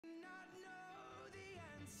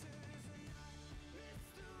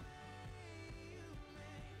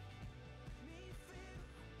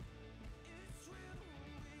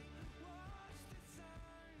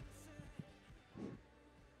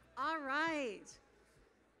right.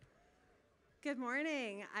 Good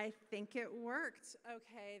morning. I think it worked.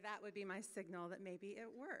 Okay, that would be my signal that maybe it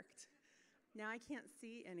worked. Now I can't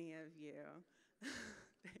see any of you.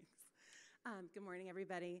 Thanks. Good morning,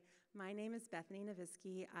 everybody. My name is Bethany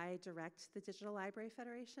Novisky. I direct the Digital Library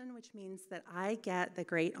Federation, which means that I get the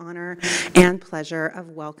great honor and pleasure of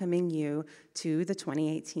welcoming you to the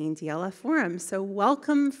 2018 DLF Forum. So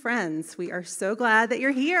welcome, friends. We are so glad that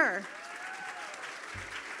you're here.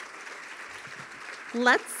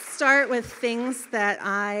 Let's start with things that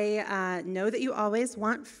I know that you always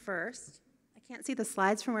want first. I can't see the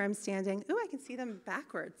slides from where I'm standing. Ooh, I can see them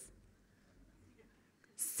backwards.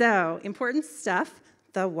 So, important stuff,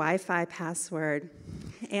 the Wi-Fi password,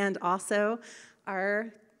 and also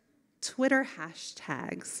our Twitter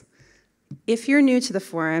hashtags. If you're new to the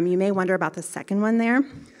forum, you may wonder about the second one there.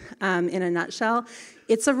 In a nutshell,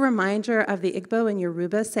 it's a reminder of the Igbo and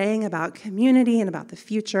Yoruba saying about community and about the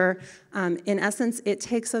future. In essence, it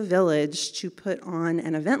takes a village to put on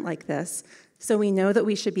an event like this, so we know that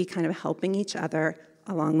we should be kind of helping each other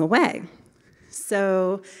along the way.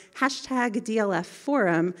 So hashtag DLF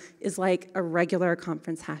Forum is like a regular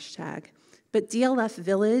conference hashtag, but DLF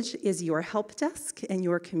Village is your help desk and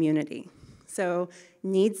your community. So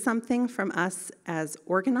need something from us as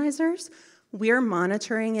organizers? We're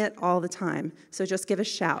monitoring it all the time, so just give a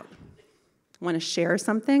shout. Want to share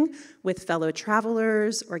something with fellow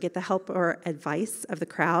travelers or get the help or advice of the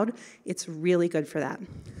crowd? It's really good for that.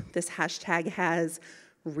 This hashtag has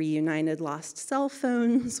reunited lost cell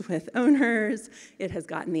phones with owners. It has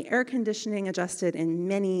gotten the air conditioning adjusted in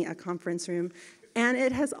many a conference room, and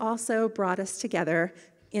it has also brought us together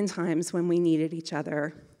in times when we needed each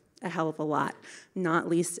other a hell of a lot, not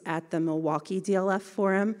least at the Milwaukee DLF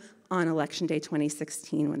Forum on Election Day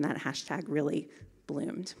 2016 when that hashtag really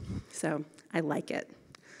bloomed. So I like it.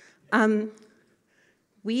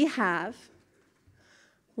 We have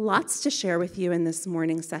lots to share with you in this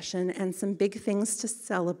morning session and some big things to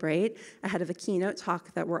celebrate ahead of a keynote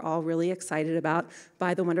talk that we're all really excited about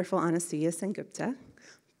by the wonderful Anasuya Sengupta.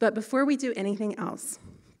 But before we do anything else,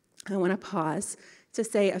 I want to pause to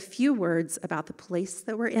say a few words about the place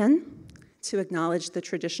that we're in, to acknowledge the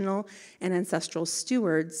traditional and ancestral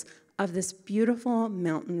stewards of this beautiful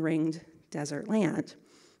mountain-ringed desert land.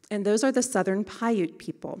 And those are the Southern Paiute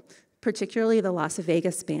people, particularly the Las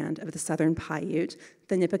Vegas band of the Southern Paiute,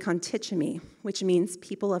 the Nipicontichemi, which means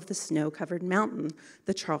people of the snow-covered mountain,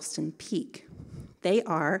 the Charleston Peak. They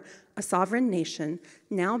are a sovereign nation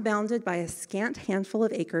now bounded by a scant handful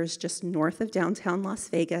of acres just north of downtown Las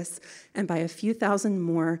Vegas and by a few thousand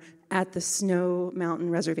more at the Snow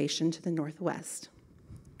Mountain Reservation to the northwest.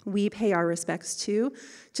 We pay our respects, too,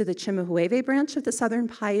 to the Chemehueve branch of the Southern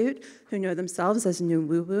Paiute, who know themselves as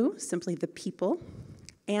Nuwuwu, simply the people,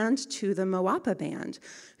 and to the Moapa band,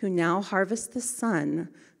 who now harvest the sun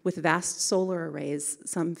with vast solar arrays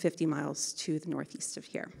some 50 miles to the northeast of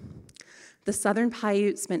here. The Southern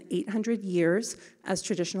Paiute spent 800 years as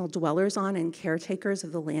traditional dwellers on and caretakers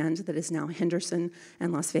of the land that is now Henderson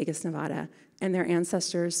and Las Vegas, Nevada, and their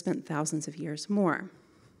ancestors spent thousands of years more.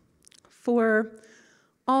 For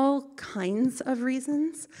all kinds of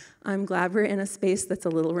reasons, I'm glad we're in a space that's a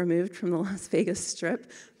little removed from the Las Vegas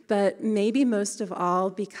Strip, but maybe most of all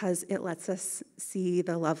because it lets us see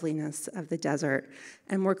the loveliness of the desert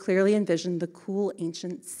and more clearly envision the cool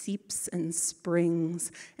ancient seeps and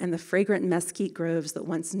springs and the fragrant mesquite groves that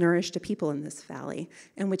once nourished a people in this valley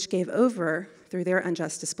and which gave over, through their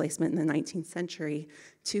unjust displacement in the 19th century,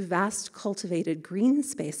 to vast cultivated green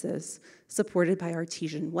spaces supported by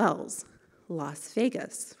artesian wells, Las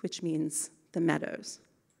Vegas, which means the meadows.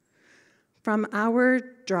 From our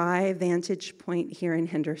dry vantage point here in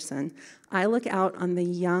Henderson, I look out on the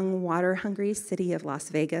young, water-hungry city of Las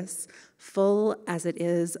Vegas, full as it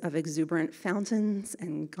is of exuberant fountains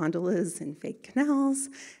and gondolas and fake canals,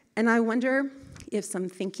 and I wonder if some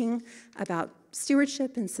thinking about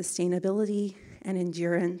stewardship and sustainability and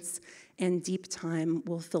endurance and deep time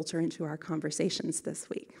will filter into our conversations this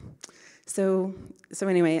week. So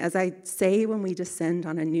anyway, as I say when we descend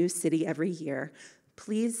on a new city every year,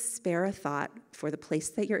 please spare a thought for the place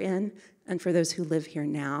that you're in and for those who live here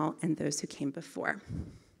now and those who came before.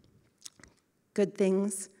 Good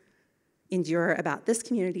things endure about this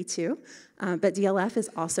community too, but DLF is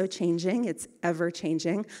also changing. It's ever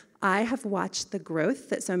changing. I have watched the growth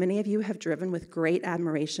that so many of you have driven with great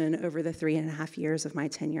admiration over the 3.5 years of my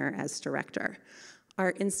tenure as director.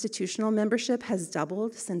 Our institutional membership has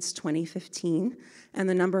doubled since 2015, and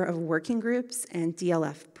the number of working groups and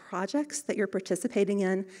DLF projects that you're participating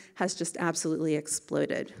in has just absolutely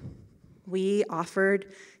exploded. We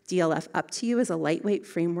offered DLF up to you as a lightweight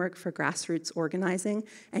framework for grassroots organizing,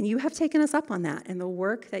 and you have taken us up on that, and the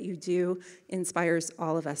work that you do inspires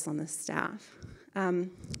all of us on the staff.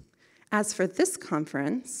 As for this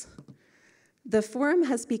conference, the forum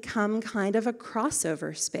has become kind of a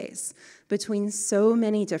crossover space between so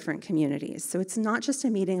many different communities. So it's not just a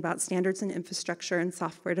meeting about standards and infrastructure and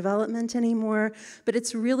software development anymore, but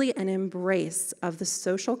it's really an embrace of the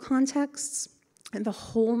social contexts and the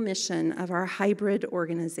whole mission of our hybrid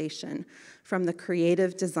organization, from the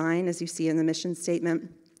creative design, as you see in the mission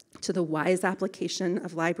statement, to the wise application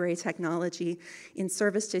of library technology in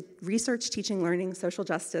service to research, teaching, learning, social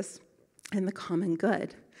justice, and the common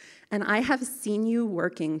good. And I have seen you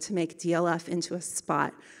working to make DLF into a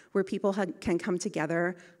spot where people can come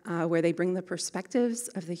together, where they bring the perspectives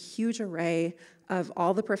of the huge array of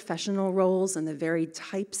all the professional roles and the varied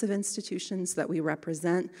types of institutions that we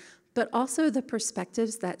represent, but also the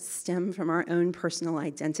perspectives that stem from our own personal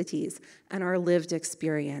identities and our lived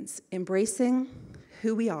experience, embracing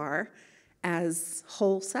who we are as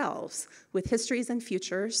whole selves, with histories and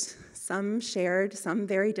futures, some shared, some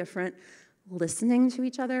very different, listening to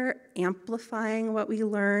each other, amplifying what we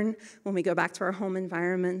learn when we go back to our home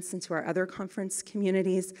environments and to our other conference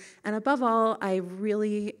communities. And above all, I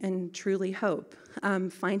really and truly hope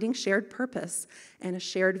finding shared purpose and a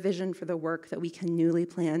shared vision for the work that we can newly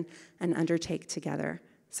plan and undertake together.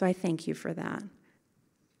 So I thank you for that.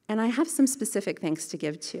 And I have some specific thanks to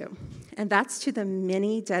give too, and that's to the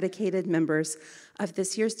many dedicated members of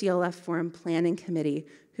this year's DLF Forum Planning Committee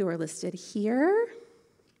who are listed here,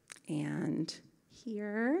 and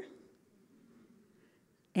here,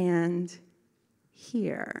 and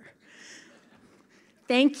here.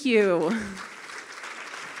 Thank you.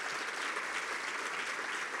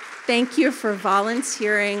 Thank you for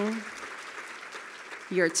volunteering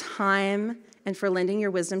your time and for lending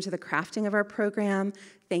your wisdom to the crafting of our program.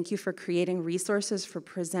 Thank you for creating resources for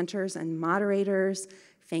presenters and moderators.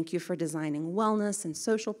 Thank you for designing wellness and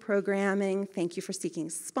social programming. Thank you for seeking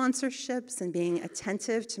sponsorships and being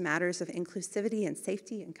attentive to matters of inclusivity and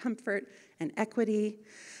safety and comfort and equity.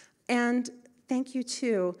 And thank you,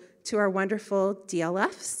 too, to our wonderful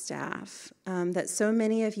DLF staff that so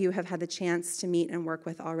many of you have had the chance to meet and work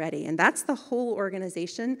with already. And that's the whole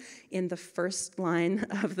organization in the first line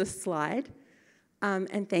of the slide.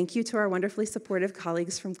 And thank you to our wonderfully supportive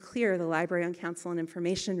colleagues from CLEAR, the Library on Council and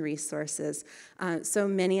Information Resources. So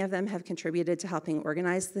many of them have contributed to helping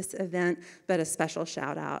organize this event, but a special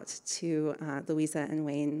shout out to Louisa and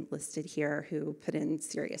Wayne listed here, who put in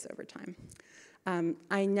serious overtime.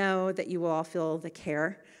 I know that you will all feel the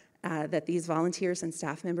care that these volunteers and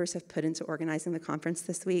staff members have put into organizing the conference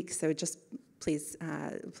this week, so just please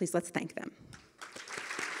let's thank them.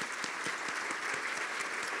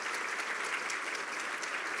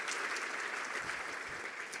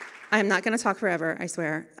 I'm not going to talk forever, I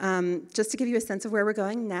swear. Just to give you a sense of where we're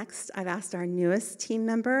going next, I've asked our newest team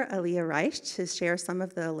member, Aaliyah Reich, to share some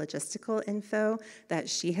of the logistical info that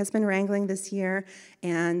she has been wrangling this year,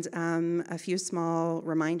 and a few small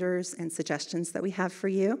reminders and suggestions that we have for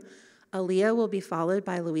you. Aaliyah will be followed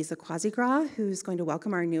by Louisa Quasigra, who's going to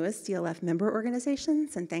welcome our newest DLF member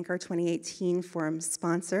organizations and thank our 2018 forum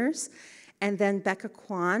sponsors. And then Becca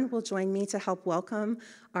Kwan will join me to help welcome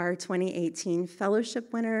our 2018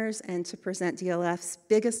 fellowship winners and to present DLF's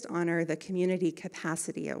biggest honor, the Community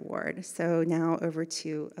Capacity Award. So now over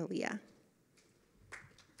to Aaliyah.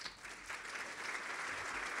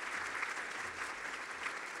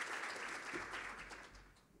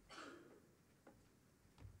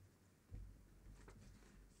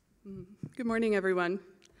 Good morning, everyone.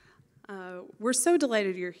 We're so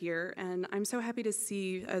delighted you're here, and I'm so happy to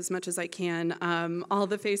see as much as I can all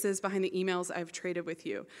the faces behind the emails I've traded with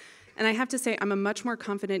you. And I have to say, I'm a much more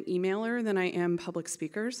confident emailer than I am public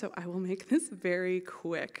speaker, so I will make this very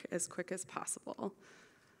quick as possible.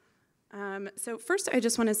 So first, I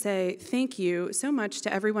just want to say thank you so much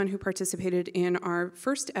to everyone who participated in our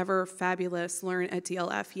first ever fabulous Learn at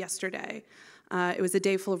DLF yesterday. It was a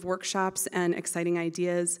day full of workshops and exciting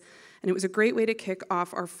ideas, and it was a great way to kick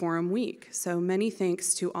off our forum week. So many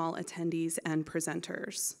thanks to all attendees and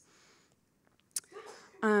presenters.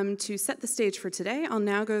 To set the stage for today, I'll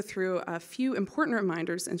now go through a few important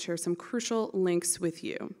reminders and share some crucial links with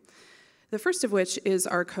you. The first of which is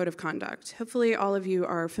our code of conduct. Hopefully all of you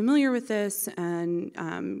are familiar with this and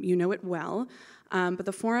you know it well. But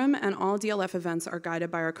the forum and all DLF events are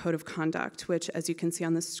guided by our code of conduct, which, as you can see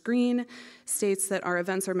on the screen, states that our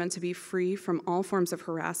events are meant to be free from all forms of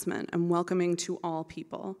harassment and welcoming to all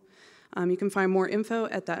people. You can find more info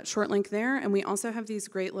at that short link there, and we also have these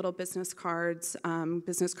great little business cards,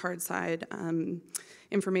 business card side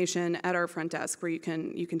information at our front desk where you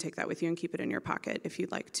can take that with you and keep it in your pocket if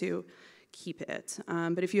you'd like to keep it.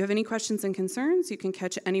 But if you have any questions and concerns, you can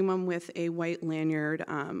catch anyone with a white lanyard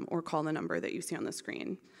or call the number that you see on the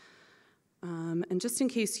screen. And just in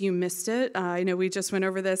case you missed it, I know we just went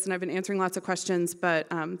over this and I've been answering lots of questions, but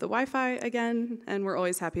the Wi-Fi again, and we're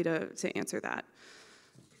always happy to answer that.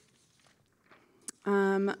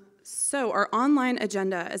 So our online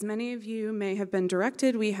agenda, as many of you may have been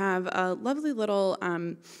directed, we have a lovely little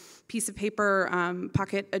piece of paper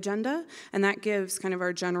pocket agenda, and that gives kind of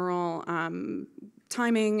our general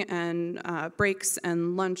timing and breaks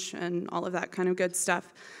and lunch and all of that kind of good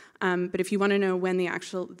stuff. But if you want to know when the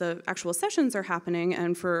actual sessions are happening,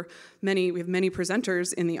 and for many, we have many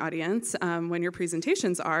presenters in the audience, when your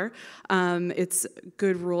presentations are, it's a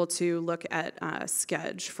good rule to look at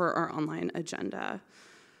Sketch for our online agenda.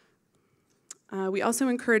 We also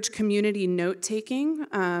encourage community note-taking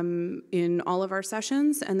in all of our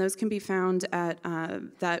sessions, and those can be found at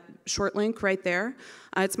that short link right there.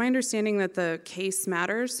 It's my understanding that the case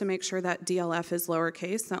matters, so make sure that DLF is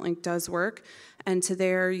lowercase. That link does work. And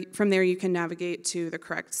from there you can navigate to the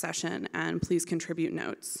correct session, and please contribute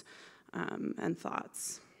notes and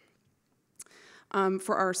thoughts.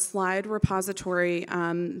 For our slide repository,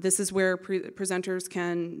 this is where presenters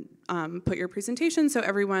can put your presentation so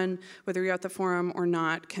everyone, whether you're at the forum or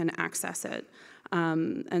not, can access it.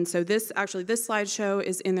 And so this slideshow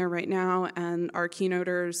is in there right now, and our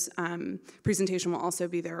keynoter's presentation will also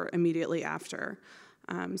be there immediately after.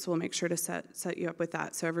 So we'll make sure to set you up with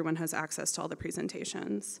that so everyone has access to all the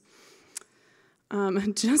presentations.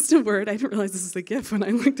 Just a word, I didn't realize this was a GIF when I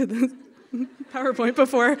looked at this PowerPoint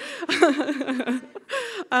before.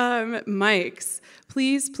 Mics.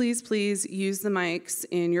 Please, please, please use the mics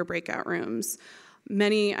in your breakout rooms.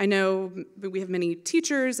 I know we have many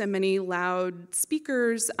teachers and many loud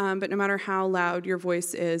speakers, but no matter how loud your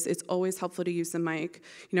voice is, it's always helpful to use the mic.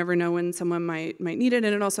 You never know when someone might need it,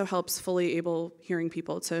 and it also helps fully able hearing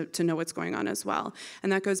people to know what's going on as well.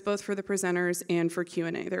 And that goes both for the presenters and for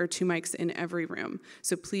Q&A. There are 2 mics in every room,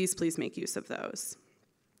 so please, please make use of those.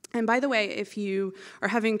 And by the way, if you are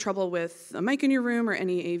having trouble with a mic in your room or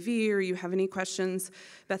any AV, or you have any questions,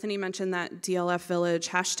 Bethany mentioned that DLF Village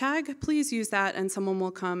hashtag. Please use that and someone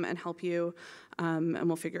will come and help you, and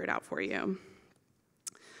we'll figure it out for you.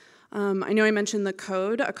 I know I mentioned the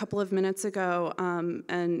code a couple of minutes ago,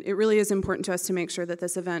 and it really is important to us to make sure that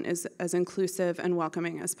this event is as inclusive and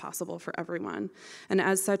welcoming as possible for everyone. And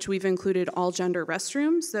as such, we've included all gender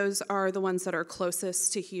restrooms. Those are the ones that are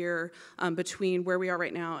closest to here between where we are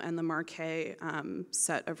right now and the Marquet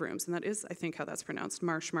set of rooms. And that is, I think, how that's pronounced,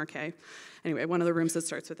 Marquet. Anyway, one of the rooms that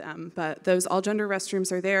starts with M. But those all gender restrooms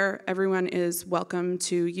are there. Everyone is welcome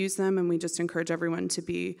to use them, and we just encourage everyone to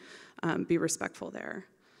be respectful there.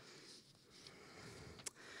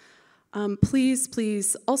 Please,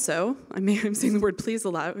 please, also, I'm saying the word please a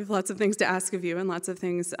lot. We have lots of things to ask of you and lots of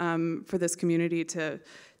things for this community to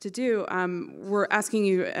do. We're asking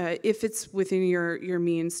you, if it's within your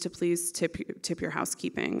means, to please tip your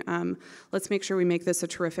housekeeping. Let's make sure we make this a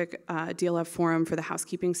terrific DLF forum for the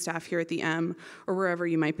housekeeping staff here at the M, or wherever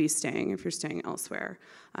you might be staying if you're staying elsewhere.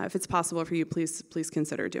 If it's possible for you, please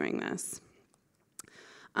consider doing this.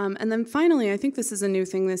 And then finally, I think this is a new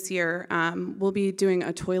thing this year, we'll be doing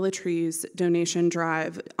a toiletries donation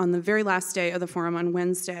drive on the very last day of the forum on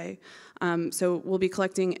Wednesday. So we'll be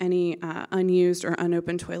collecting any unused or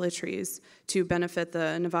unopened toiletries to benefit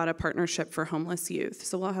the Nevada Partnership for Homeless Youth.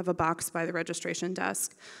 So we'll have a box by the registration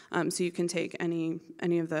desk, so you can take any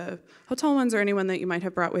of the hotel ones or anyone that you might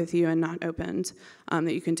have brought with you and not opened,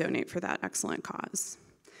 that you can donate for that excellent cause.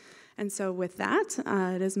 And so with that,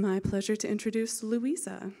 it is my pleasure to introduce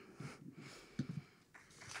Louisa.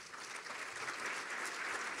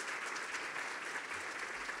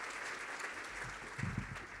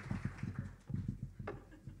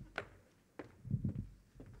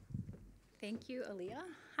 Thank you, Aaliyah.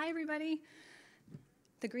 Hi, everybody.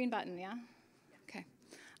 The green button, yeah? Okay.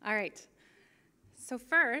 All right. So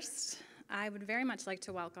first, I would very much like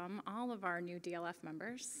to welcome all of our new DLF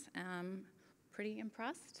members. Pretty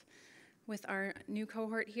impressed with our new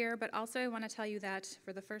cohort here, but also I want to tell you that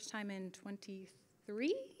for the first time in 23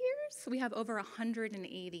 years, we have over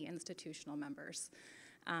 180 institutional members.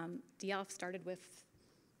 DLF started with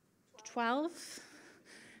 12,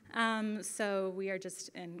 so we are just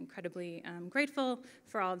incredibly grateful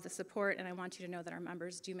for all of the support, and I want you to know that our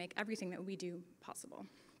members do make everything that we do possible.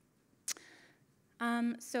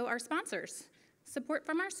 So our sponsors. Support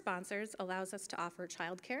from our sponsors allows us to offer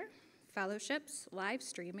childcare, fellowships, live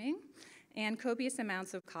streaming, and copious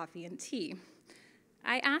amounts of coffee and tea.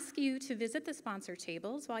 I ask you to visit the sponsor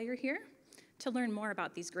tables while you're here to learn more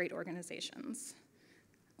about these great organizations.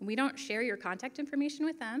 We don't share your contact information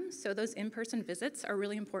with them, so those in-person visits are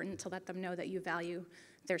really important to let them know that you value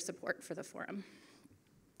their support for the forum.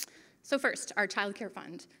 So first, our Child Care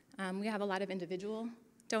Fund. We have a lot of individual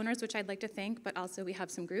donors, which I'd like to thank, but also we have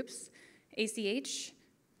some groups: ACH,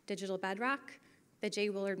 Digital Bedrock, the J.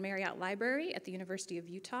 Willard Marriott Library at the University of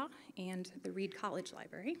Utah, and the Reed College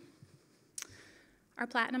Library. Our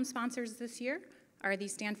platinum sponsors this year are the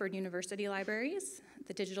Stanford University Libraries,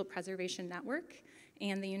 the Digital Preservation Network,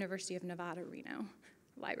 and the University of Nevada, Reno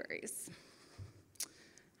libraries.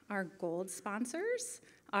 Our gold sponsors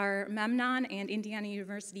are Memnon and Indiana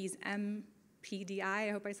University's MPDI, I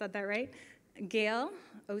hope I said that right, Gale,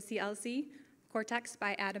 OCLC, Cortex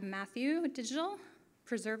by Adam Matthew Digital,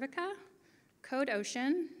 Preservica, Code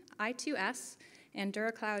Ocean, I2S, and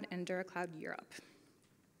DuraCloud Europe.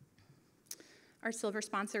 Our silver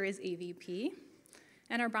sponsor is AVP,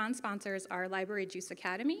 and our bronze sponsors are Library Juice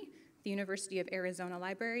Academy, the University of Arizona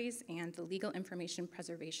Libraries, and the Legal Information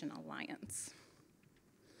Preservation Alliance.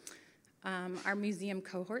 Our museum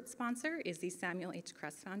cohort sponsor is the Samuel H.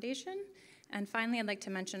 Kress Foundation. And finally, I'd like to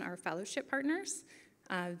mention our fellowship partners,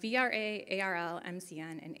 VRA, ARL,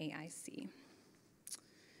 MCN, and AIC.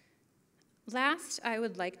 Last, I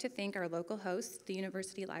would like to thank our local hosts, the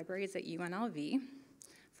university libraries at UNLV,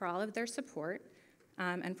 for all of their support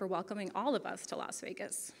and for welcoming all of us to Las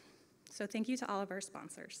Vegas. So thank you to all of our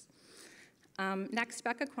sponsors. Next,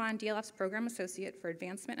 Becca Kwan, DLF's Program Associate for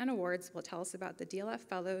Advancement and Awards, will tell us about the DLF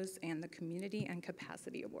Fellows and the Community and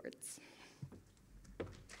Capacity Awards.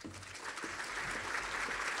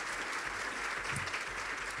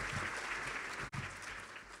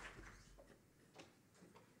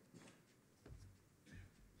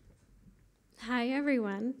 Hi,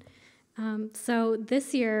 everyone. So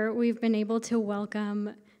this year, we've been able to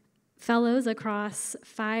welcome fellows across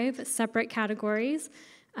 5 separate categories.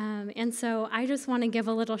 And so I just want to give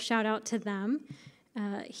a little shout out to them.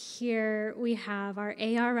 Here we have our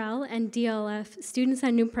ARL and DLF Students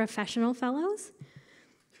and New Professional Fellows,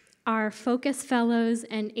 our Focus Fellows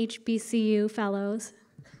and HBCU Fellows,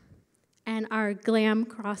 and our GLAM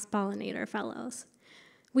Cross-Pollinator Fellows.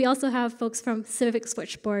 We also have folks from Civic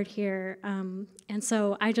Switchboard here, and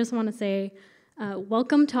so I just want to say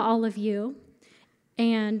welcome to all of you.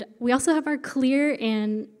 And we also have our CLEAR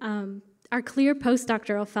and our CLEAR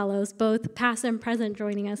postdoctoral fellows, both past and present,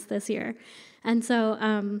 joining us this year. And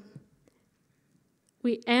so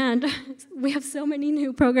we have so many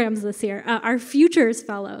new programs this year. Our Futures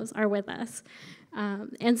fellows are with us.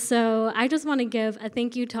 And so I just want to give a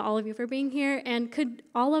thank you to all of you for being here. And could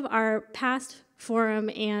all of our past forum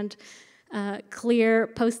and CLEAR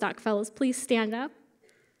postdoc fellows please stand up?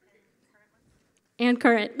 And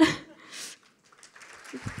current.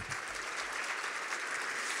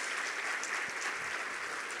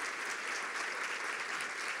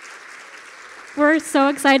 We're so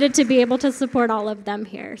excited to be able to support all of them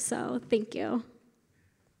here, so thank you.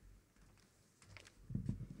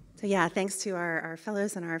 So yeah, thanks to our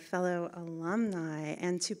fellows and our fellow alumni,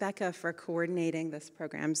 and to Becca for coordinating this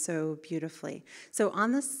program so beautifully. So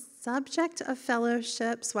on the subject of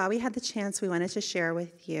fellowships, while we had the chance, we wanted to share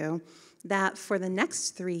with you that for the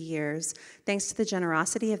next 3 years, thanks to the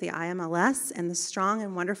generosity of the IMLS and the strong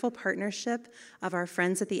and wonderful partnership of our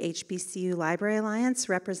friends at the HBCU Library Alliance,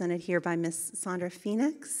 represented here by Miss Sandra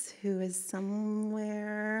Phoenix, who is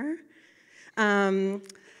somewhere,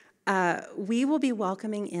 we will be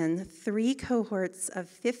welcoming in 3 cohorts of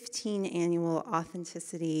 15 annual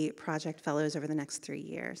Authenticity Project Fellows over the next 3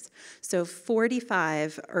 years. So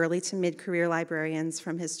 45 early to mid-career librarians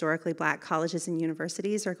from historically Black colleges and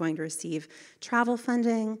universities are going to receive travel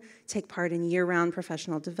funding, take part in year-round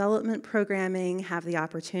professional development programming, have the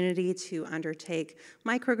opportunity to undertake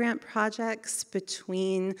microgrant projects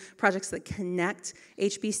between projects that connect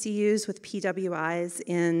HBCUs with PWIs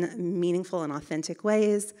in meaningful and authentic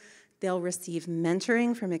ways. They'll receive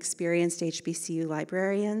mentoring from experienced HBCU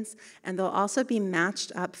librarians, and they'll also be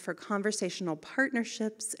matched up for conversational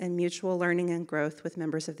partnerships and mutual learning and growth with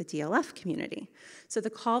members of the DLF community. So the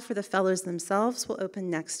call for the fellows themselves will open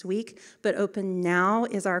next week, but open now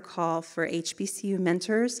is our call for HBCU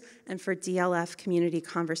mentors and for DLF community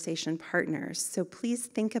conversation partners. So please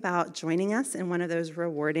think about joining us in one of those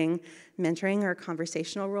rewarding mentoring or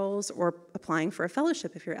conversational roles, or applying for a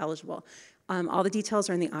fellowship if you're eligible. All the details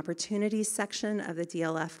are in the opportunities section of the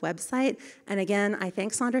DLF website. And again, I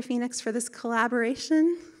thank Sandra Phoenix for this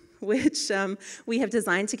collaboration which we have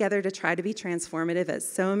designed together to try to be transformative at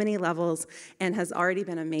so many levels and has already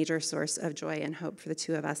been a major source of joy and hope for the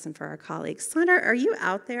two of us and for our colleagues. Sandra, are you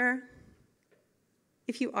out there?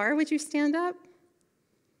 If you are, would you stand up?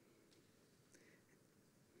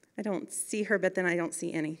 I don't see her, but then I don't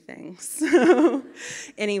see anything. So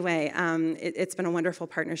anyway, it's been a wonderful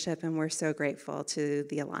partnership, and we're so grateful to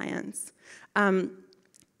the Alliance.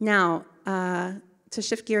 Now, to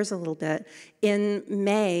shift gears a little bit, in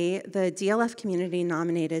May, the DLF community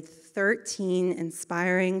nominated 13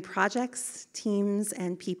 inspiring projects, teams,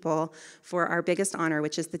 and people for our biggest honor,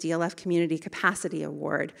 which is the DLF Community Capacity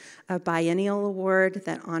Award, a biennial award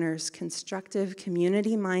that honors constructive,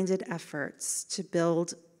 community-minded efforts to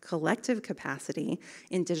build collective capacity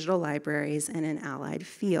in digital libraries and in allied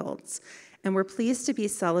fields. And we're pleased to be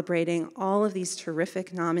celebrating all of these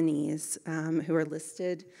terrific nominees who are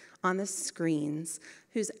listed on the screens,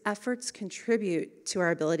 whose efforts contribute to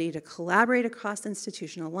our ability to collaborate across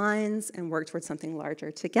institutional lines and work towards something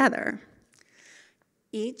larger together.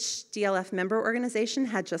 Each DLF member organization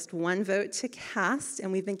had just one vote to cast,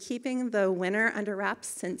 and we've been keeping the winner under wraps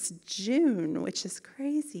since June, which is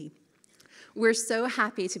crazy. We're so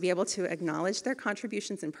happy to be able to acknowledge their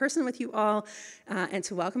contributions in person with you all and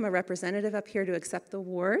to welcome a representative up here to accept the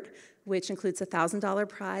award, which includes a $1,000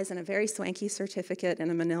 prize and a very swanky certificate in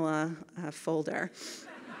a manila folder.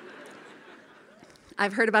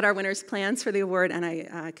 I've heard about our winners' plans for the award, and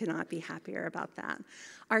I could not be happier about that.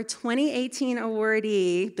 Our 2018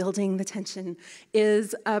 awardee, Building the Tension,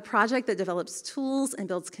 is a project that develops tools and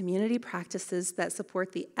builds community practices that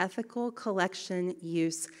support the ethical collection,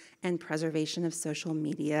 use, and preservation of social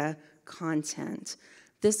media content.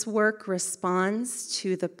 This work responds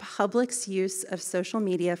to the public's use of social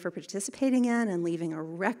media for participating in and leaving a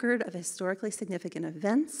record of historically significant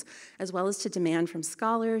events, as well as to demand from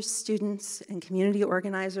scholars, students, and community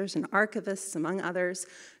organizers and archivists, among others,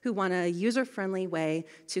 who want a user-friendly way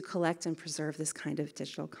to collect and preserve this kind of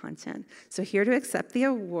digital content. So here to accept the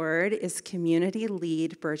award is community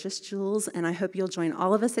lead Burgess Jules, and I hope you'll join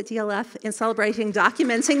all of us at DLF in celebrating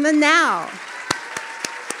documenting the now.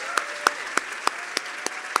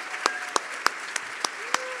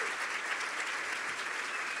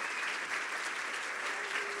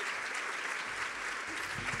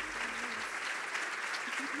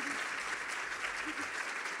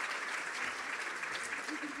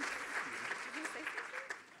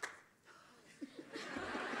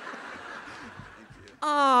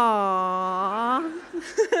 Aww.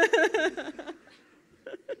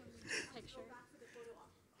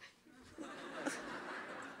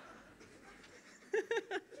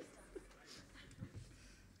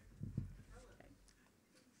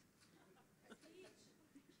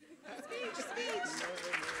 Speech.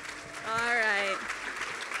 All right.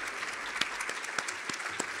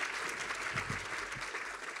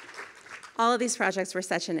 All of these projects were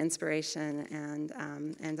such an inspiration,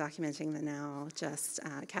 and documenting the now just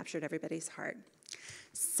captured everybody's heart.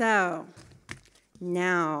 So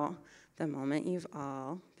now, the moment you've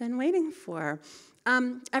all been waiting for.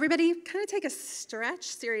 Everybody, kind of take a stretch,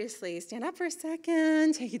 seriously. Stand up for a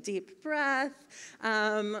second, take a deep breath.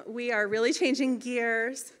 We are really changing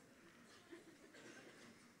gears.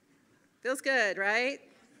 Feels good, right?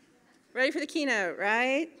 Ready for the keynote,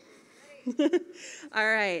 right? All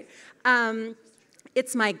right.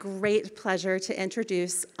 It's my great pleasure to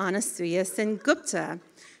introduce Anasuya Sengupta,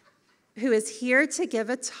 who is here to give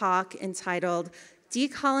a talk entitled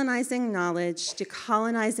Decolonizing Knowledge,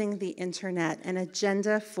 Decolonizing the Internet, an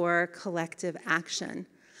Agenda for Collective Action.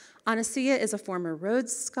 Anasuya is a former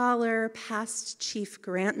Rhodes Scholar, past Chief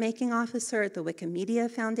Grantmaking Officer at the Wikimedia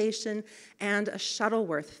Foundation, and a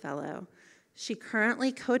Shuttleworth Fellow. She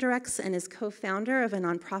currently co-directs and is co-founder of a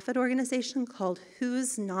nonprofit organization called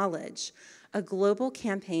Whose Knowledge, a global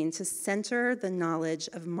campaign to center the knowledge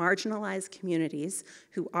of marginalized communities,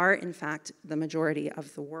 who are, in fact, the majority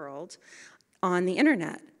of the world, on the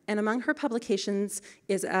internet. And among her publications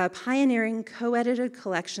is a pioneering co-edited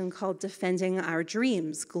collection called Defending Our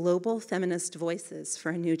Dreams, Global Feminist Voices for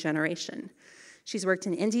a New Generation. She's worked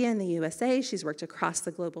in India and the USA. She's worked across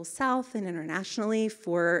the global South and internationally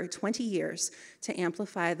for 20 years to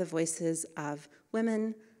amplify the voices of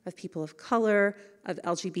women, of people of color, of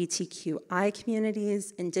LGBTQI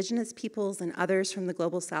communities, indigenous peoples, and others from the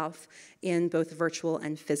global South in both virtual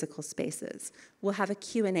and physical spaces. We'll have a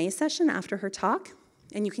Q&A session after her talk,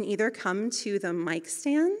 and you can either come to the mic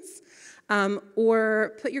stands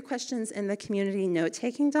or put your questions in the community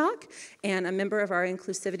note-taking doc, and a member of our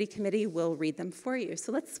inclusivity committee will read them for you.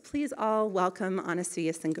 So let's please all welcome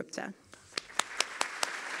Anasuya Sengupta.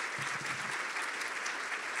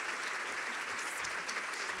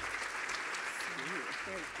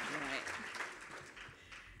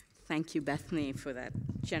 Thank you, Bethany, for that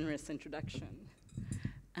generous introduction.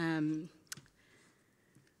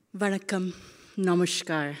 Vanakkam,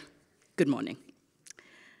 namaskar, good morning.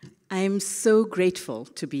 I am so grateful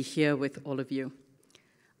to be here with all of you.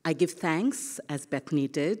 I give thanks, as Bethany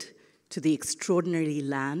did, to the extraordinary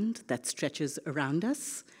land that stretches around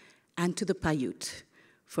us, and to the Paiute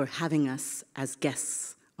for having us as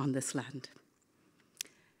guests on this land.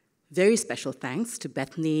 Very special thanks to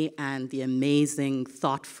Bethany and the amazing,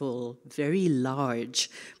 thoughtful, very large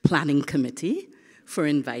planning committee for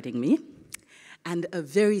inviting me. And a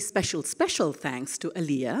very special thanks to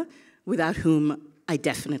Aliyah, without whom I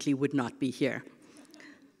definitely would not be here.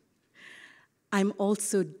 I'm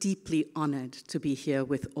also deeply honored to be here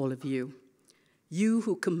with all of you. You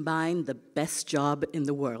who combine the best job in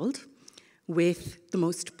the world with the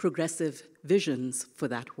most progressive visions for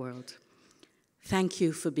that world. Thank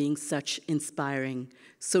you for being such inspiring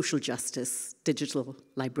social justice digital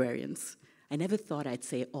librarians. I never thought I'd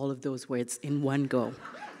say all of those words in one go.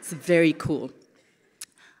 It's very cool.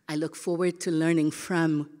 I look forward to learning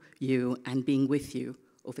from you and being with you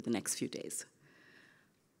over the next few days.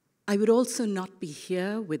 I would also not be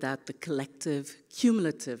here without the collective,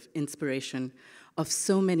 cumulative inspiration of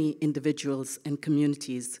so many individuals and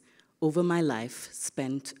communities over my life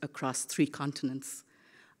spent across 3 continents.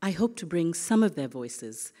 I hope to bring some of their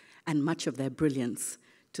voices and much of their brilliance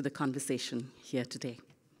to the conversation here today.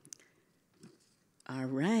 All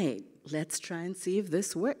right, let's try and see if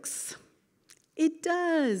this works. It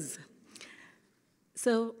does.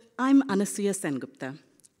 So I'm Anasuya Sengupta,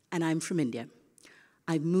 and I'm from India.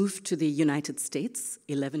 I moved to the United States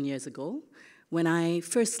 11 years ago when I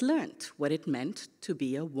first learned what it meant to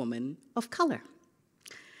be a woman of color.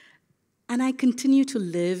 And I continue to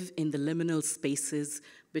live in the liminal spaces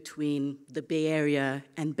between the Bay Area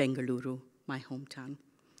and Bengaluru, my hometown.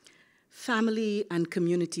 Family and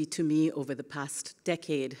community to me over the past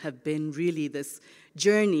decade have been really this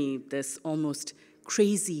journey, this almost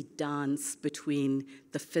crazy dance between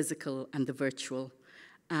the physical and the virtual.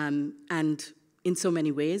 And in so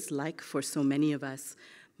many ways, like for so many of us,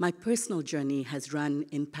 my personal journey has run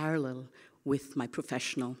in parallel with my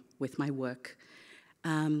professional, with my work,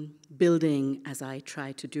 building, as I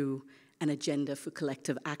try to do, an agenda for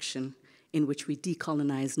collective action in which we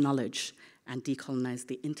decolonize knowledge and decolonize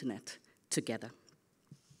the internet together.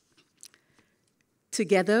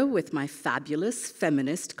 Together with my fabulous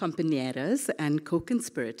feminist compañeras and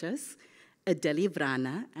co-conspirators, Adeli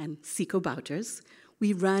Vrana and Siko Bouters,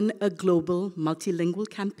 we run a global multilingual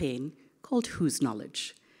campaign called Whose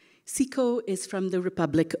Knowledge. Siko is from the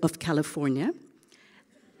Republic of California,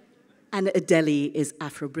 and Adeli is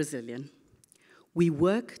Afro-Brazilian. We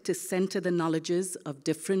work to center the knowledges of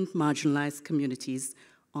different marginalized communities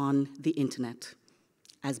on the internet.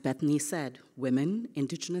 As Bethany said, women,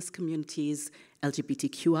 indigenous communities,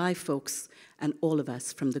 LGBTQI folks, and all of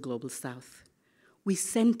us from the Global South. We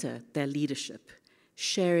center their leadership,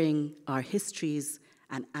 sharing our histories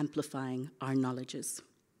and amplifying our knowledges.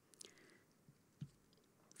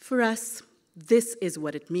 For us, this is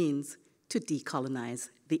what it means to decolonize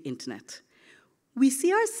the internet. We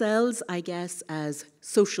see ourselves, I guess, as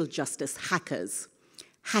social justice hackers,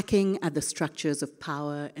 hacking at the structures of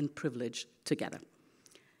power and privilege together.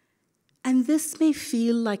 And this may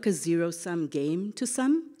feel like a zero-sum game to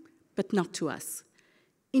some, but not to us.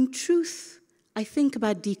 In truth, I think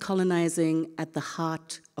about decolonizing at the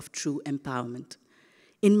heart of true empowerment.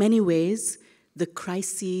 In many ways, the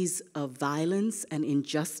crises of violence and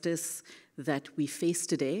injustice that we face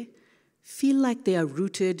today feel like they are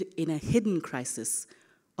rooted in a hidden crisis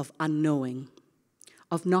of unknowing,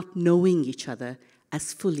 of not knowing each other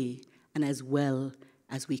as fully and as well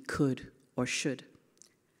as we could or should.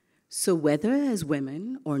 So whether as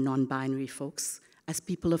women or non-binary folks, as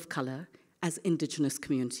people of color, as indigenous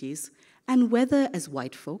communities, and whether as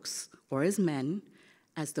white folks or as men,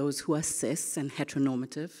 as those who are cis and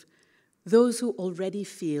heteronormative, those who already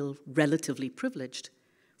feel relatively privileged,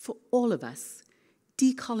 for all of us,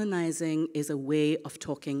 decolonizing is a way of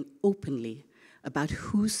talking openly about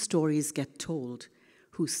whose stories get told,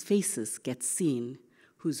 whose faces get seen,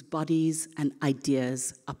 whose bodies and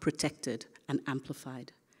ideas are protected and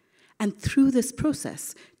amplified. And through this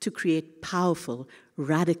process, to create powerful,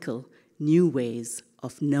 radical, new ways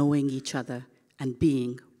of knowing each other and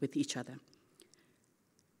being with each other.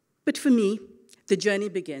 But for me, the journey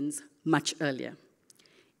begins much earlier.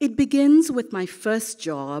 It begins with my first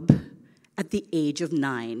job at the age of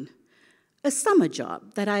 9, a summer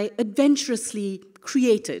job that I adventurously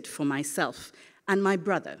created for myself and my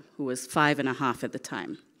brother, who was 5.5 at the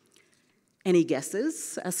time. Any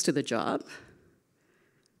guesses as to the job?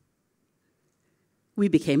 we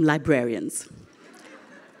became librarians.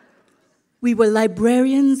 We were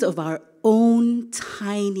librarians of our own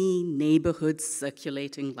tiny neighborhood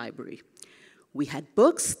circulating library. We had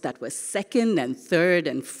books that were second and third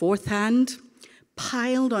and fourth hand,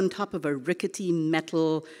 piled on top of a rickety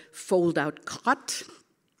metal fold-out cot,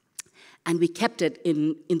 and we kept it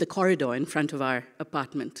in the corridor in front of our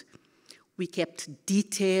apartment. We kept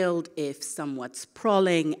detailed, if somewhat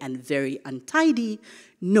sprawling and very untidy,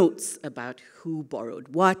 notes about who borrowed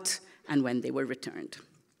what and when they were returned.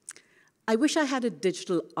 I wish I had a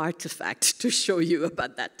digital artifact to show you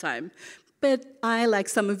about that time, but I, like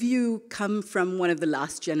some of you, come from one of the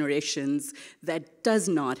last generations that does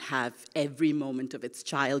not have every moment of its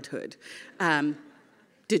childhood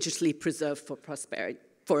digitally preserved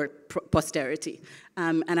for posterity.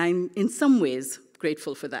 And I'm, in some ways,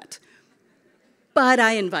 grateful for that. But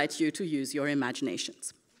I invite you to use your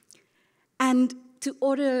imaginations. And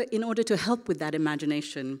in order to help with that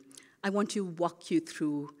imagination, I want to walk you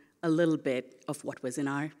through a little bit of what was in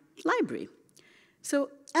our library. So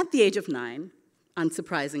at the age of 9,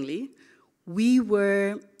 unsurprisingly, we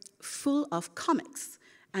were full of comics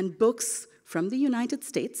and books from the United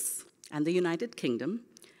States and the United Kingdom,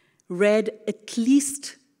 read at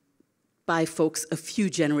least by folks a few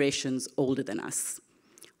generations older than us,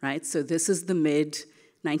 right? So this is the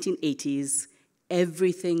mid-1980s.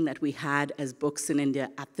 Everything that we had as books in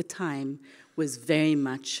India at the time was very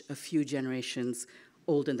much a few generations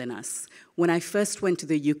older than us. When I first went to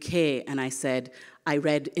the UK and I said, I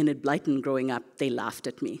read Enid Blyton growing up, they laughed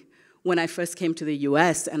at me. When I first came to the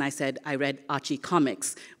US and I said, I read Archie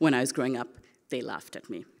comics when I was growing up, they laughed at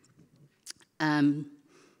me.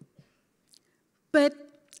 But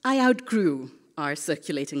I outgrew our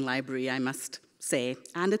circulating library, I must say,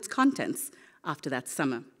 and its contents after that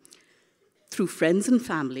summer. Through friends and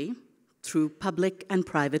family, through public and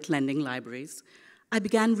private lending libraries, I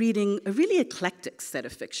began reading a really eclectic set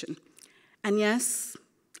of fiction. And yes,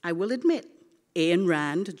 I will admit, Ayn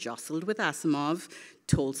Rand jostled with Asimov,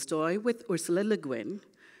 Tolstoy with Ursula Le Guin.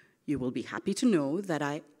 You will be happy to know that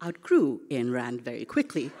I outgrew Ayn Rand very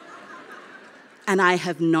quickly. And I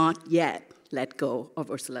have not yet let go of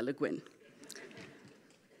Ursula Le Guin.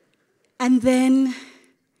 And then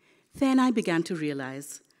I began to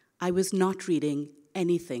realize I was not reading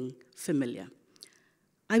anything familiar.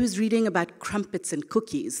 I was reading about crumpets and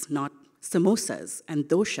cookies, not samosas and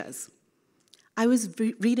doshas. I was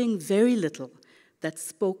reading very little that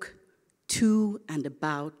spoke to and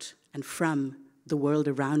about and from the world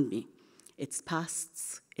around me, its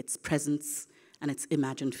pasts, its presents, and its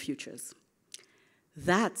imagined futures.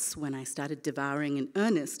 That's when I started devouring in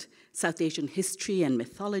earnest South Asian history and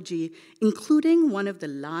mythology, including one of the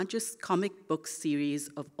largest comic book series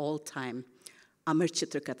of all time, Amar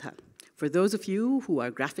Chitrakatha. For those of you who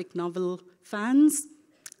are graphic novel fans,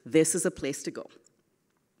 this is a place to go.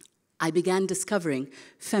 I began discovering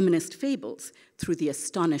feminist fables through the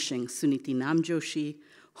astonishing Suniti Namjoshi,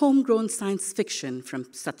 homegrown science fiction from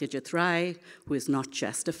Satyajit Ray, who is not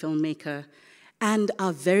just a filmmaker, and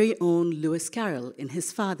our very own Lewis Carroll in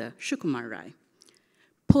his father, Shukumar Ray.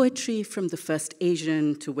 Poetry from the first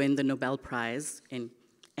Asian to win the Nobel Prize in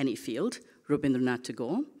any field, Rabindranath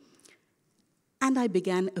Tagore. And I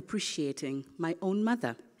began appreciating my own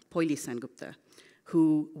mother, Poili Sengupta,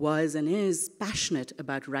 who was and is passionate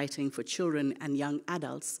about writing for children and young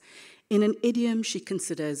adults in an idiom she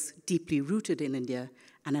considers deeply rooted in India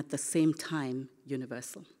and at the same time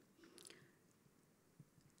universal.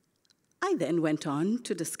 I then went on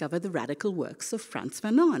to discover the radical works of Frantz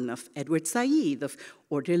Fanon, of Edward Said, of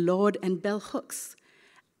Audre Lorde and Bell Hooks,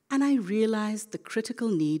 and I realized the critical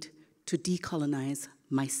need to decolonize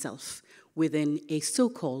myself within a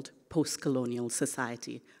so-called post-colonial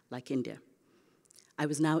society like India. I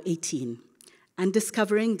was now 18, and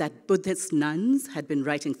discovering that Buddhist nuns had been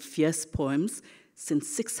writing fierce poems since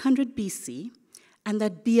 600 BC, and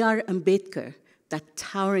that B.R. Ambedkar, that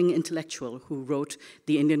towering intellectual who wrote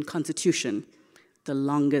the Indian Constitution, the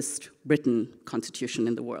longest written constitution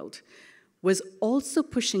in the world, was also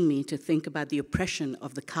pushing me to think about the oppression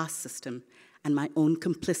of the caste system and my own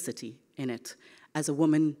complicity in it as a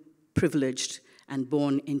woman privileged and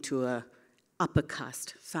born into an upper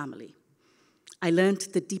caste family. I learned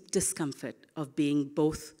the deep discomfort of being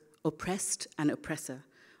both oppressed and oppressor,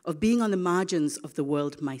 of being on the margins of the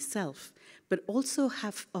world myself, but also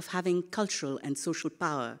of having cultural and social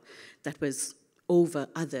power that was over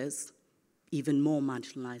others, even more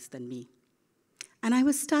marginalized than me. And I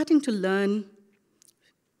was starting to learn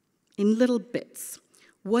in little bits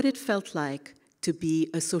what it felt like to be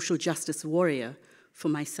a social justice warrior for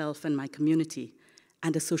myself and my community,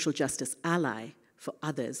 and a social justice ally for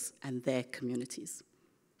others and their communities.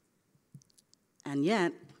 And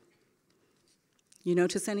yet, you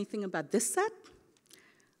notice anything about this set?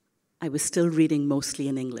 I was still reading mostly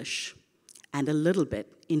in English and a little bit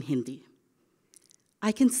in Hindi.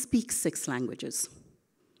 I can speak 6 languages,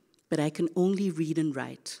 but I can only read and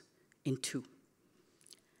write in 2.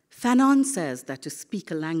 Fanon says that to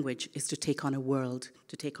speak a language is to take on a world,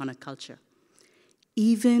 to take on a culture.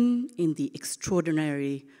 Even in the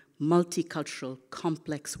extraordinary, multicultural,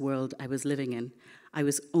 complex world I was living in, I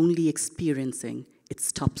was only experiencing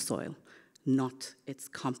its topsoil, not its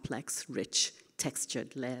complex, rich,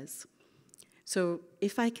 textured layers. So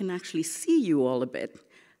if I can actually see you all a bit,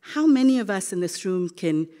 how many of us in this room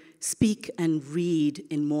can speak and read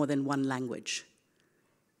in more than 1 language?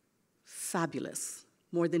 Fabulous.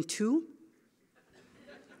 More than 2?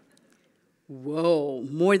 Whoa,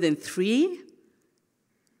 more than 3?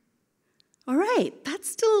 All right, that's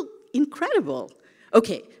still incredible.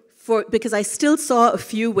 Okay, because I still saw a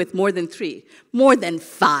few with more than 3. More than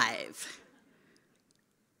 5.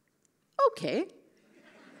 Okay.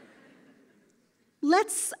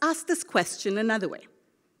 Let's ask this question another way.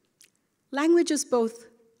 Language is both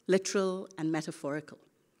literal and metaphorical.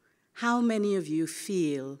 How many of you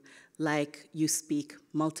feel like you speak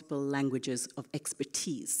multiple languages of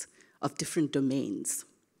expertise, of different domains?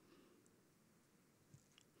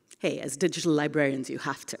 Hey, as digital librarians, you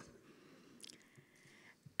have to.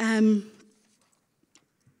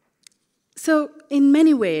 So in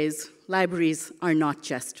many ways, libraries are not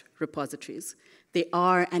just repositories. They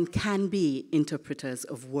are and can be interpreters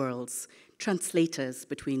of worlds, translators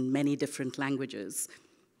between many different languages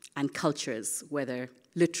and cultures, whether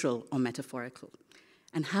literal or metaphorical.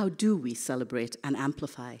 And how do we celebrate and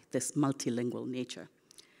amplify this multilingual nature?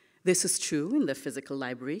 This is true in the physical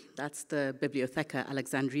library. That's the Bibliotheca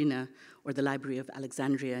Alexandrina, or the Library of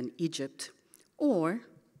Alexandria in Egypt, or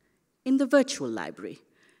in the virtual library.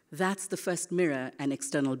 That's the first mirror and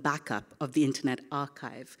external backup of the Internet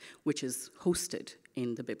Archive, which is hosted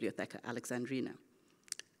in the Bibliotheca Alexandrina.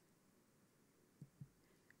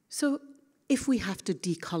 So if we have to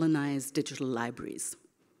decolonize digital libraries,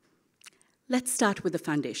 let's start with the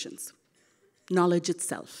foundations, knowledge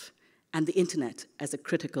itself, and the Internet as a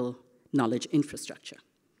critical knowledge infrastructure.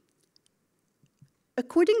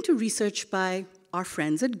 According to research by our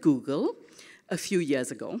friends at Google a few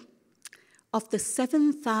years ago, of the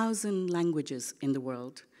 7,000 languages in the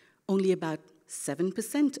world, only about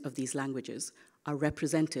 7% of these languages are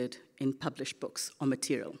represented in published books or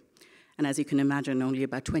material. And as you can imagine, only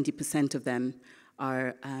about 20% of them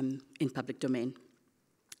are in public domain.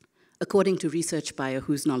 According to research by a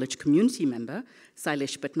Who's Knowledge community member,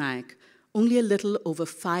 Sailesh Patnaik, only a little over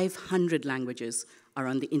 500 languages are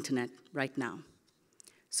on the Internet right now.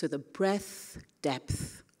 So the breadth,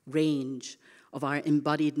 depth, range of our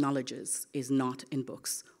embodied knowledges is not in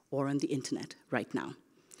books or on the Internet right now.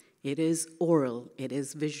 It is oral, it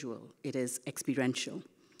is visual, it is experiential.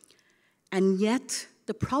 And yet,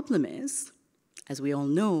 the problem is, as we all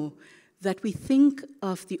know, that we think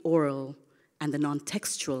of the oral and the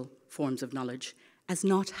non-textual forms of knowledge as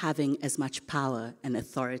not having as much power and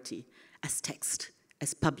authority as text,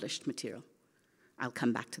 as published material. I'll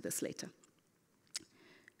come back to this later.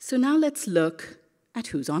 So now let's look at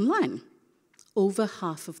who's online. Over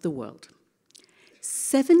half of the world.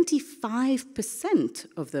 75%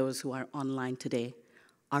 of those who are online today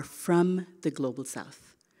are from the Global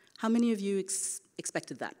South. How many of you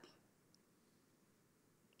expected that?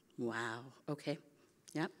 Wow, okay,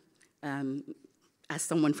 yeah. As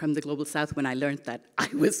someone from the Global South, when I learned that, I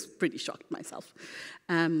was pretty shocked myself.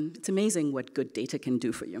 It's amazing what good data can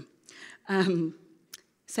do for you.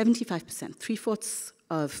 75%, 3/4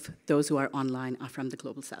 of those who are online are from the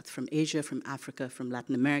Global South, from Asia, from Africa, from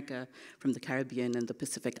Latin America, from the Caribbean and the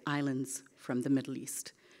Pacific Islands, from the Middle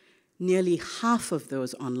East. Nearly half of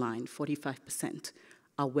those online, 45%,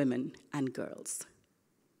 are women and girls.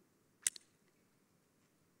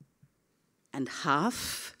 And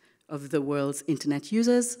half of the world's internet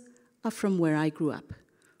users are from where I grew up,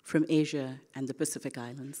 from Asia and the Pacific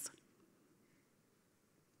Islands.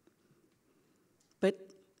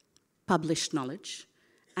 But published knowledge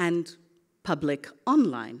and public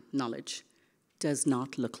online knowledge does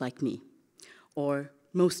not look like me, or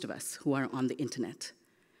most of us who are on the internet.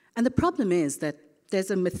 And the problem is that there's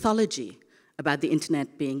a mythology about the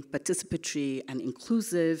internet being participatory and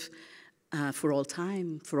inclusive for all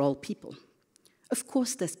time, for all people. Of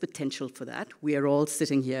course, there's potential for that. We are all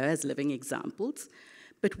sitting here as living examples,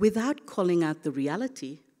 but without calling out the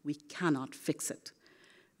reality, we cannot fix it.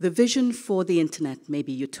 The vision for the internet may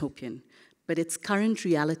be utopian, but its current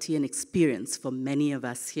reality and experience for many of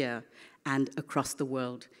us here and across the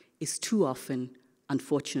world is too often,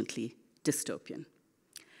 unfortunately, dystopian.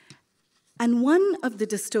 And one of the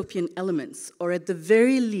dystopian elements, or at the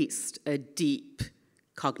very least a deep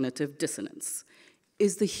cognitive dissonance,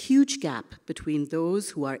 is the huge gap between those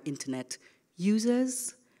who are internet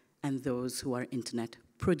users and those who are internet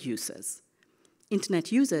producers.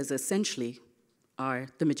 Internet users essentially are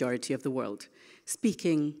the majority of the world,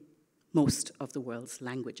 speaking most of the world's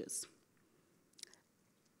languages.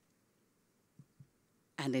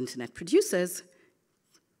 And internet producers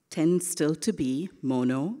tend still to be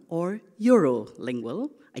mono or Eurolingual.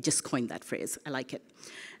 I just coined that phrase, I like it.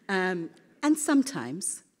 And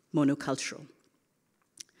sometimes monocultural.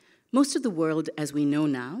 Most of the world, as we know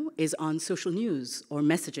now, is on social news or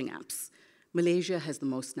messaging apps. Malaysia has the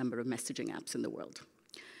most number of messaging apps in the world.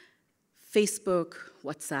 Facebook,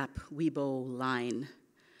 WhatsApp, Weibo, Line.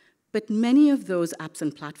 But many of those apps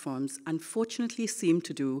and platforms unfortunately seem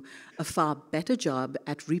to do a far better job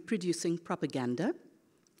at reproducing propaganda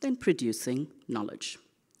than producing knowledge.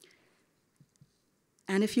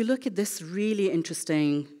 And if you look at this really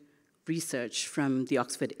interesting research from the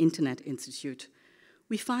Oxford Internet Institute,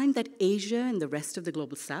 we find that Asia and the rest of the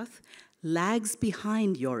global south lags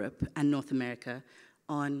behind Europe and North America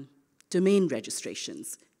on domain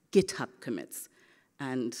registrations, GitHub commits,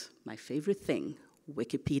 and my favorite thing,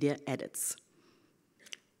 Wikipedia edits.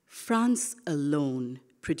 France alone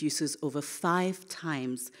produces over 5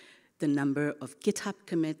 times the number of GitHub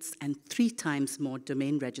commits and 3 times more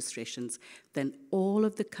domain registrations than all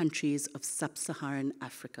of the countries of sub-Saharan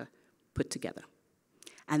Africa put together.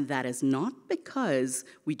 And that is not because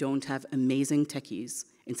we don't have amazing techies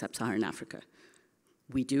in sub-Saharan Africa.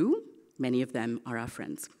 We do. Many of them are our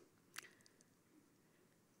friends.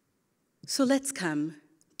 So let's come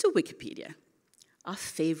to Wikipedia, our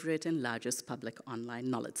favorite and largest public online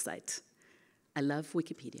knowledge site. I love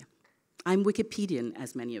Wikipedia. I'm Wikipedian,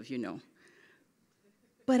 as many of you know.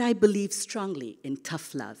 But I believe strongly in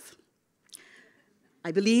tough love.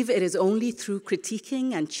 I believe it is only through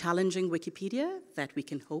critiquing and challenging Wikipedia that we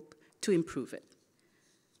can hope to improve it.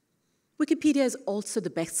 Wikipedia is also the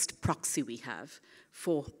best proxy we have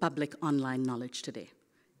for public online knowledge today.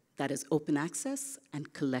 That is open access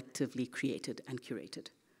and collectively created and curated.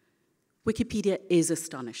 Wikipedia is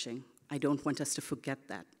astonishing. I don't want us to forget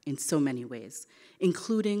that in so many ways,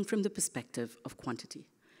 including from the perspective of quantity.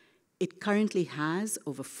 It currently has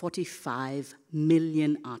over 45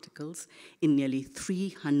 million articles in nearly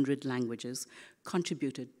 300 languages,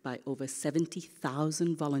 contributed by over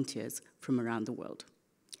 70,000 volunteers from around the world.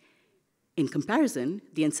 In comparison,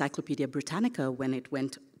 the Encyclopedia Britannica, when it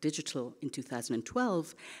went digital in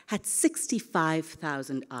 2012, had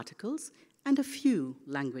 65,000 articles and a few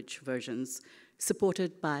language versions,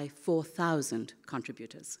 supported by 4,000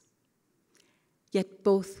 contributors. Yet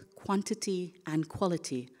both quantity and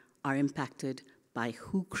quality are impacted by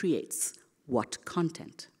who creates what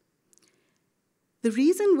content. The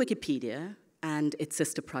reason Wikipedia and its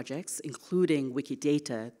sister projects, including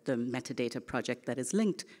Wikidata, the metadata project that is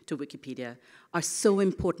linked to Wikipedia, are so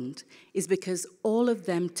important is because all of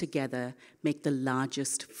them together make the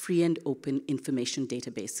largest free and open information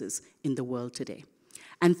databases in the world today.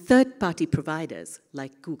 And third-party providers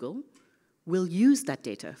like Google will use that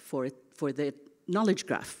data for the knowledge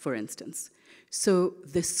graph, for instance. So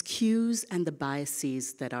the skews and the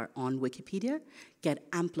biases that are on Wikipedia get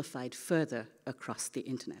amplified further across the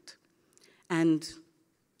internet. And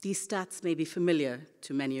these stats may be familiar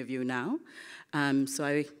to many of you now,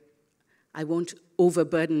 so I won't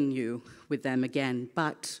overburden you with them again,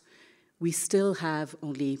 but we still have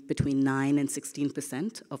only between 9 and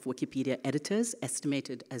 16% of Wikipedia editors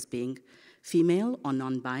estimated as being female or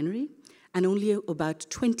non-binary, and only about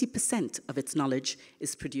 20% of its knowledge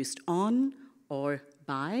is produced on or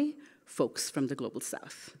by folks from the Global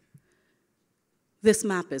South. This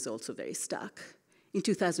map is also very stark. In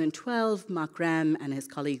 2012, Mark Ram and his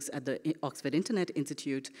colleagues at the Oxford Internet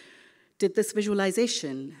Institute did this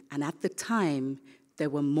visualization, and at the time, there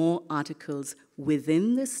were more articles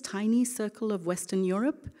within this tiny circle of Western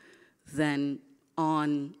Europe than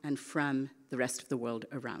on and from the rest of the world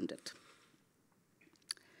around it.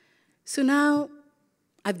 So now,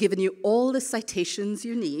 I've given you all the citations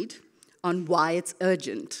you need on why it's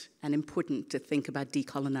urgent and important to think about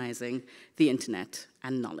decolonizing the internet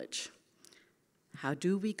and knowledge. How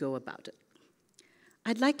do we go about it?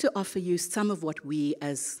 I'd like to offer you some of what we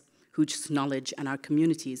as Hooch's Knowledge and our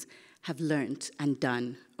communities have learned and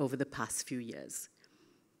done over the past few years.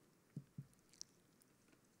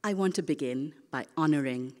 I want to begin by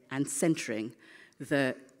honoring and centering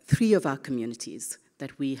the 3 of our communities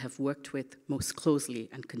that we have worked with most closely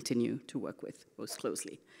and continue to work with most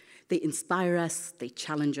closely. They inspire us, they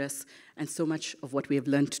challenge us, and so much of what we have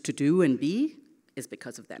learned to do and be is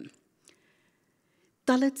because of them.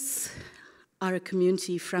 Dalits are a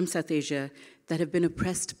community from South Asia that have been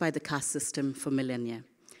oppressed by the caste system for millennia.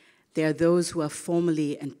 They are those who are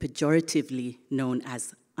formally and pejoratively known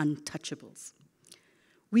as untouchables.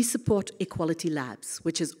 We support Equality Labs,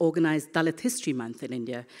 which has organized Dalit History Month in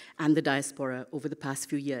India and the diaspora over the past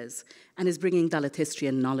few years, and is bringing Dalit history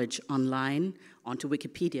and knowledge online, onto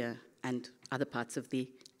Wikipedia, and other parts of the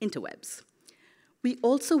interwebs. We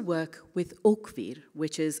also work with Okvir,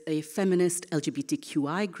 which is a feminist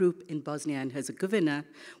LGBTQI group in Bosnia and Herzegovina,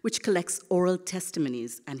 which collects oral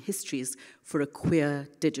testimonies and histories for a queer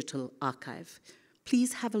digital archive.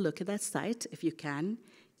 Please have a look at that site if you can,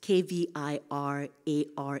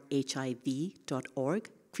 kvirarhiv.org,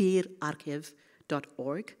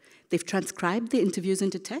 queerarchive.org. They've transcribed the interviews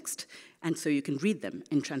into text, and so you can read them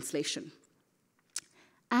in translation.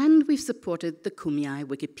 And we've supported the Kumeyaay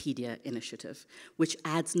Wikipedia initiative, which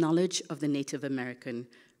adds knowledge of the Native American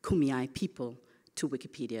Kumeyaay people to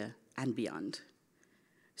Wikipedia and beyond.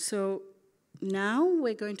 So now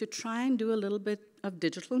we're going to try and do a little bit of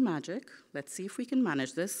digital magic. Let's see if we can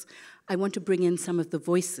manage this. I want to bring in some of the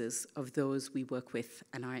voices of those we work with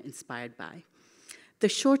and are inspired by. The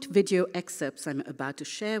short video excerpts I'm about to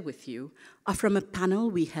share with you are from a panel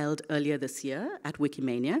we held earlier this year at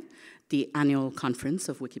Wikimania, the annual conference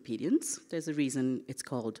of Wikipedians. There's a reason it's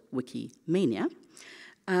called Wikimania.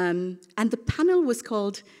 And the panel was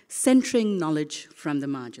called Centering Knowledge from the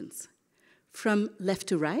Margins. From left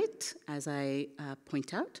to right, as I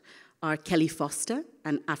point out, are Kelly Foster,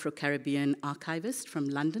 an Afro-Caribbean archivist from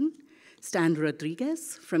London, Stan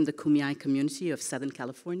Rodriguez from the Kumeyaay community of Southern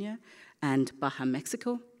California and Baja,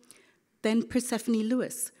 Mexico, then Persephone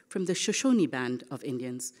Lewis from the Shoshone Band of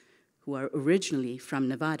Indians, who are originally from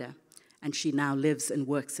Nevada, and she now lives and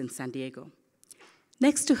works in San Diego.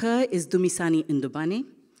 Next to her is Dumisani Ndubani,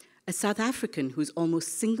 a South African who's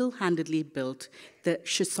almost single-handedly built the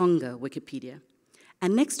Xitsonga Wikipedia.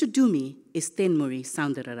 And next to Dumi is Thenmuri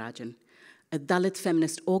Soundararajan, a Dalit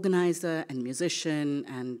feminist organizer and musician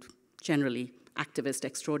and generally activist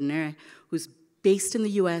extraordinaire who's based in the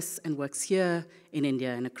US and works here in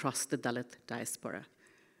India and across the Dalit diaspora.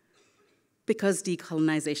 Because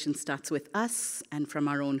decolonization starts with us and from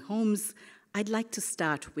our own homes, I'd like to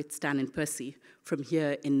start with Stan and Percy from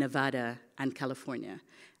here in Nevada and California.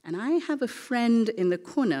 And I have a friend in the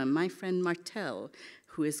corner, my friend Martel,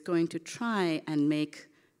 who is going to try and make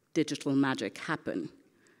digital magic happen.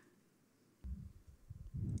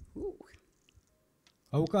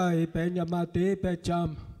 Auka penya mate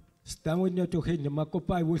pecham stangunya to hit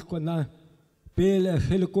makopai wuskona pele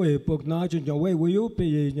helko pognaje ya we you pe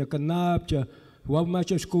ya kanapcha wa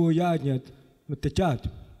machesco yañet mtechat.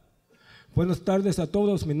 Buenas tardes a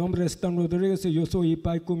todos, mi nombre es Stan Rodríguez y yo soy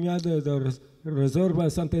Ipai Kumeyaay de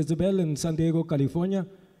Reserva Santa Isabel en San Diego, California.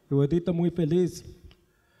 Y ahorita muy feliz.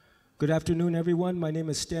 Good afternoon, everyone. My name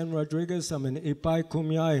is Stan Rodriguez. I'm an Ipai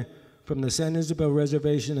Kumeyaay from the San Isabel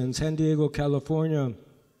Reservation in San Diego, California.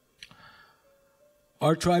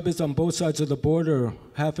 Our tribe is on both sides of the border,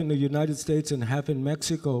 half in the United States and half in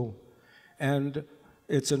Mexico. And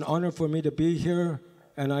it's an honor for me to be here.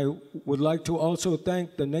 And I would like to also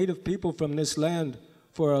thank the native people from this land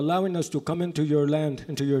for allowing us to come into your land,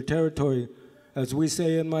 into your territory. As we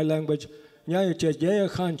say in my language,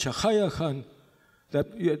 that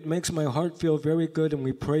it makes my heart feel very good, and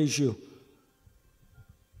we praise you.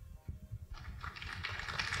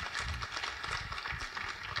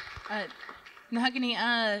 Nahagani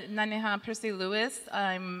Naneha Percy Lewis.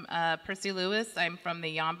 I'm Percy Lewis. I'm from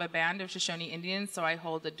the Yamba Band of Shoshone Indians, so I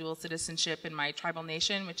hold a dual citizenship in my tribal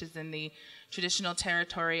nation, which is in the traditional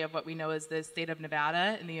territory of what we know as the state of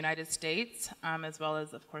Nevada in the United States, as well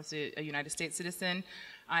as, of course, a United States citizen.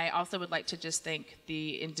 I also would like to just thank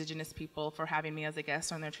the indigenous people for having me as a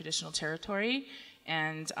guest on their traditional territory.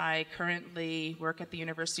 And I currently work at the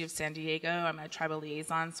University of San Diego. I'm a tribal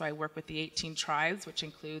liaison, so I work with the 18 tribes, which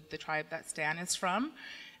include the tribe that Stan is from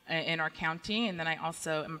in our county. And then I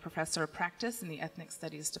also am a professor of practice in the Ethnic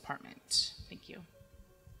Studies Department. Thank you.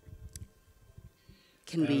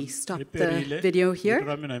 Can we stop the video here?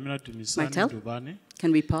 Martel,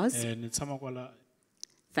 can we pause?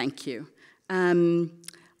 Thank you.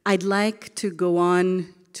 I'd like to go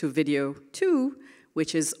on to video 2,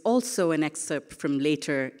 which is also an excerpt from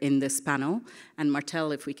later in this panel. And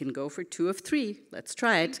Martel, if we can go for 2 of 3, let's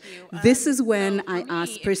try it. This is when I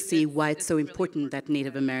asked Percy why it's so important that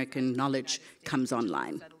Native American knowledge comes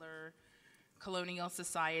online. Colonial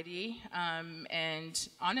society, and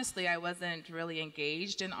honestly, I wasn't really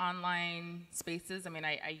engaged in online spaces. I mean,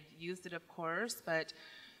 I used it, of course, but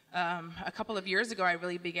a couple of years ago, I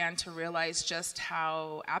really began to realize just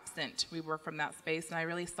how absent we were from that space, and I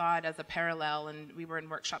really saw it as a parallel. And we were in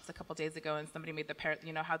workshops a couple days ago, and somebody made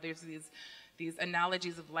how there's these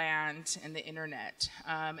analogies of land and the internet.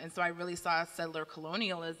 And so I really saw settler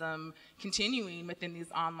colonialism continuing within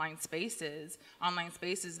these online spaces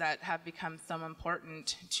that have become so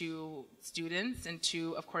important to students and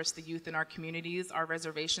to, of course, the youth in our communities. Our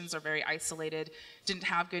reservations are very isolated, didn't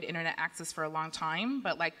have good internet access for a long time,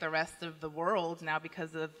 but like the rest of the world now,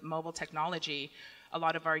 because of mobile technology, a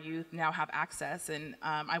lot of our youth now have access, and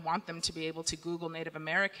I want them to be able to Google Native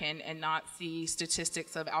American and not see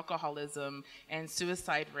statistics of alcoholism and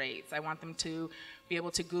suicide rates. I want them to be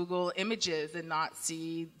able to Google images and not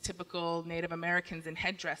see typical Native Americans in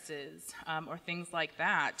headdresses or things like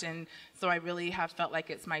that. And so I really have felt like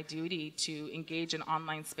it's my duty to engage in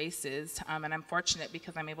online spaces, and I'm fortunate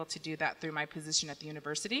because I'm able to do that through my position at the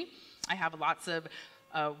university. I have lots of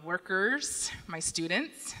workers, my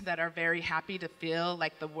students, that are very happy to feel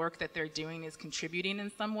like the work that they're doing is contributing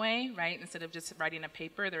in some way, right? Instead of just writing a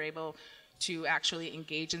paper, they're able to actually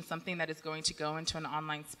engage in something that is going to go into an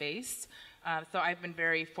online space. So I've been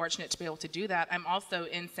very fortunate to be able to do that. I'm also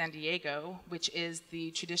in San Diego, which is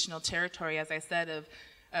the traditional territory, as I said,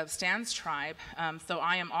 of Stan's tribe. So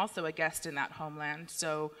I am also a guest in that homeland.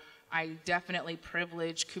 So I definitely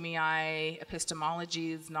privilege Kumeyaay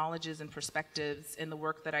epistemologies, knowledges, and perspectives in the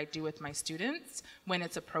work that I do with my students when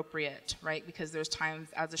it's appropriate, right? Because there's times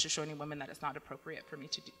as a Shoshone woman that it's not appropriate for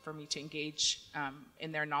me to engage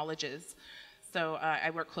in their knowledges. So I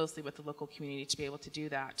work closely with the local community to be able to do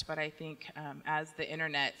that. But I think as the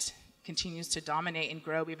internet continues to dominate and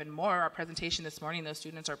grow even more, our presentation this morning, those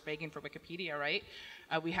students are begging for Wikipedia, right?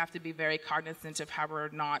 We have to be very cognizant of how we're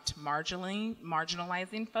not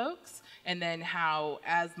marginalizing folks, and then how,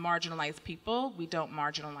 as marginalized people, we don't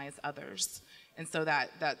marginalize others. And so that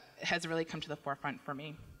has really come to the forefront for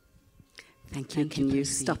me. Thank you. Can you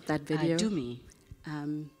stop that video? Do me.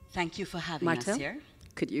 Thank you for having Marta, us here.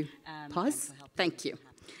 Could you pause? Thank you.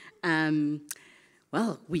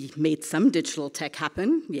 Well, we made some digital tech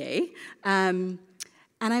happen, yay. And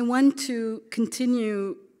I want to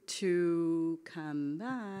continue to come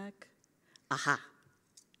back. Aha.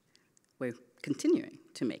 We're continuing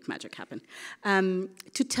to make magic happen.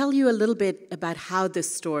 To tell you a little bit about how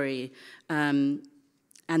this story and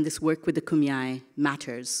this work with the Kumeyaay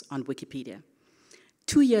matters on Wikipedia.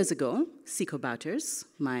 2 years ago, Siko Bouters,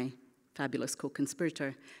 my fabulous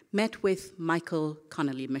co-conspirator, met with Michael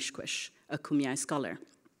Connolly Mishquish, a Kumeyaay scholar.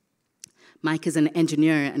 Mike is an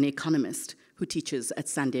engineer and economist who teaches at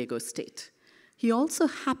San Diego State. He also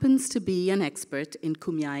happens to be an expert in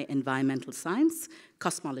Kumeyaay environmental science,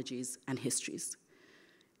 cosmologies, and histories.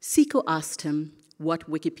 Siko asked him what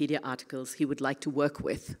Wikipedia articles he would like to work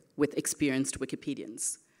with experienced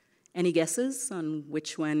Wikipedians. Any guesses on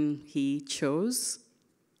which one he chose?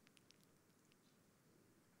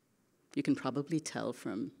 You can probably tell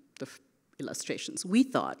from the illustrations. We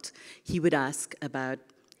thought he would ask about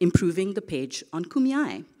improving the page on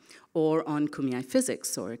Kumeyaay, or on Kumeyaay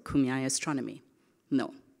physics, or Kumeyaay astronomy.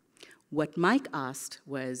 No. What Mike asked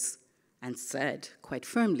was, and said quite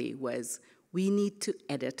firmly, was, we need to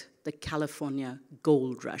edit the California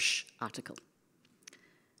Gold Rush article.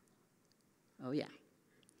 Oh yeah.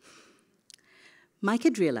 Mike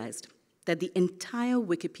had realized that the entire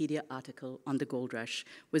Wikipedia article on the gold rush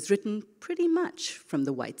was written pretty much from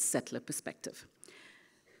the white settler perspective.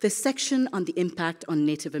 The section on the impact on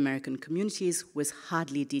Native American communities was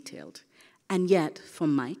hardly detailed, and yet, for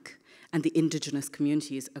Mike and the indigenous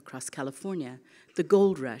communities across California, the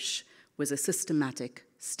gold rush was a systematic,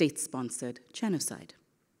 state-sponsored genocide.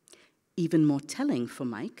 Even more telling for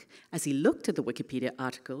Mike, as he looked at the Wikipedia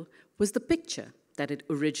article, was the picture that it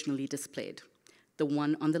originally displayed. The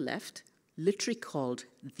one on the left, literally called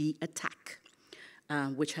The Attack,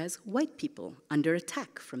 which has white people under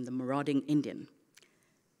attack from the marauding Indian.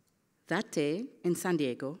 That day in San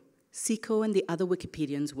Diego, Siko and the other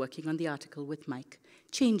Wikipedians working on the article with Mike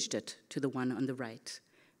changed it to the one on the right.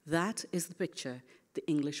 That is the picture the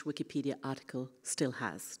English Wikipedia article still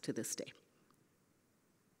has to this day.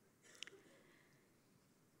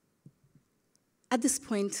 At this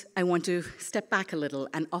point, I want to step back a little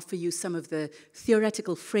and offer you some of the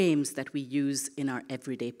theoretical frames that we use in our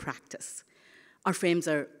everyday practice. Our frames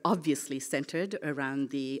are obviously centered around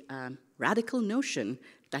the radical notion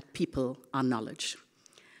that people are knowledge.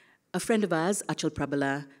 A friend of ours, Achal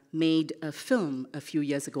Prabhala, made a film a few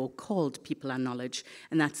years ago called People Are Knowledge,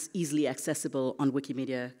 and that's easily accessible on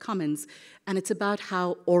Wikimedia Commons, and it's about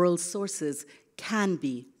how oral sources can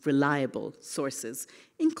be reliable sources,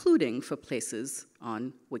 including for places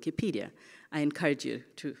on Wikipedia. I encourage you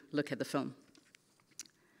to look at the film.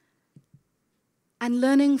 And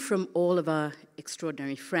learning from all of our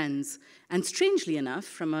extraordinary friends, and strangely enough,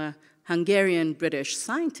 from a Hungarian-British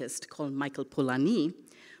scientist called Michael Polanyi,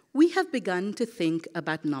 we have begun to think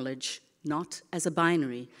about knowledge not as a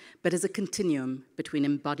binary, but as a continuum between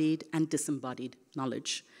embodied and disembodied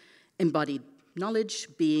knowledge. Embodied knowledge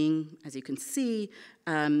being, as you can see,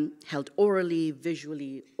 held orally,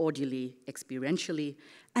 visually, audially, experientially,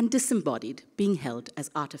 and disembodied being held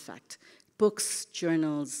as artifact, books,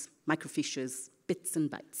 journals, microfiches, bits and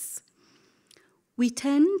bytes. We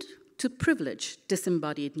tend to privilege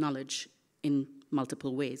disembodied knowledge in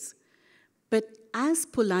multiple ways. But as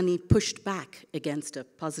Polanyi pushed back against a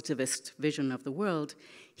positivist vision of the world,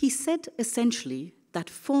 he said essentially that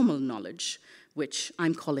formal knowledge, which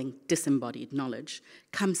I'm calling disembodied knowledge,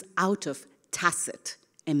 comes out of tacit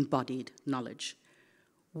embodied knowledge.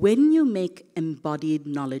 When you make embodied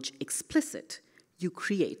knowledge explicit, you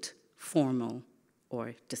create formal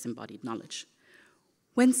or disembodied knowledge.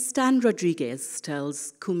 When Stan Rodriguez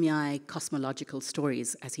tells Kumeyaay cosmological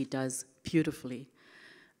stories, as he does beautifully,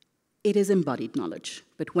 it is embodied knowledge,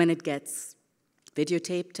 but when it gets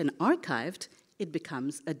videotaped and archived, it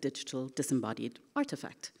becomes a digital disembodied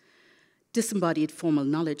artifact. Disembodied formal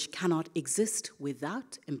knowledge cannot exist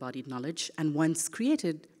without embodied knowledge, and once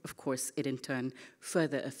created, of course, it in turn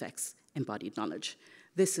further affects embodied knowledge.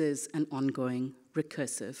 This is an ongoing,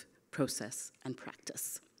 recursive process and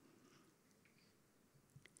practice.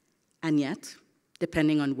 And yet,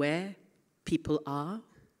 depending on where people are,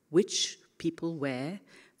 which people where,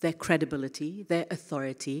 their credibility, their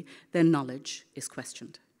authority, their knowledge is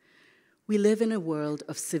questioned. We live in a world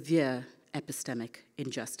of severe epistemic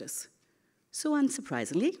injustice. So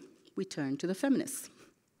unsurprisingly, we turn to the feminists.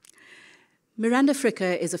 Miranda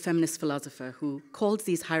Fricker is a feminist philosopher who calls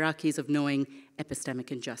these hierarchies of knowing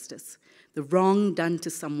epistemic injustice, the wrong done to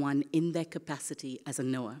someone in their capacity as a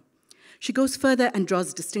knower. She goes further and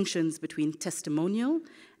draws distinctions between testimonial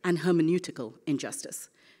and hermeneutical injustice.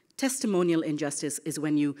 Testimonial injustice is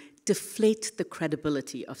when you deflate the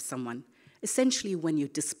credibility of someone, essentially when you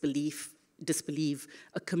disbelieve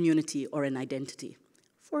a community or an identity.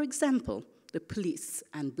 For example, the police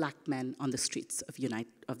and black men on the streets of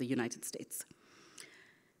the United States.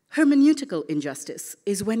 Hermeneutical injustice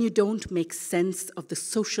is when you don't make sense of the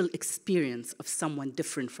social experience of someone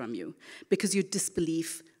different from you because you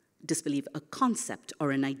disbelieve a concept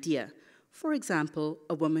or an idea. For example,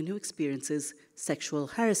 a woman who experiences sexual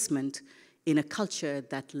harassment in a culture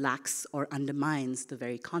that lacks or undermines the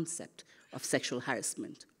very concept of sexual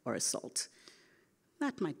harassment or assault.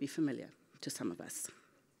 That might be familiar to some of us.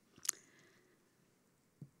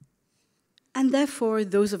 And therefore,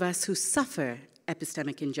 those of us who suffer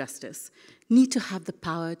epistemic injustice need to have the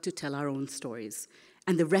power to tell our own stories,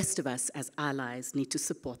 and the rest of us as allies need to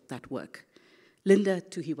support that work. Linda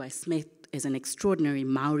Tuhiwai-Smith is an extraordinary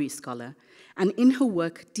Maori scholar, and in her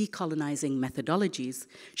work, Decolonizing Methodologies,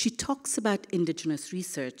 she talks about indigenous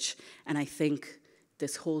research, and I think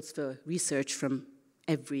this holds for research from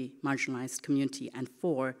every marginalized community and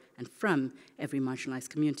for and from every marginalized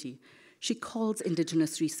community. She calls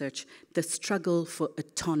indigenous research the struggle for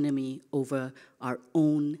autonomy over our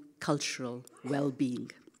own cultural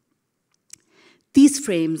well-being. These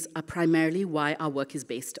frames are primarily why our work is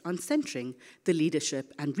based on centering the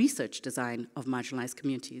leadership and research design of marginalized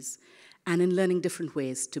communities and in learning different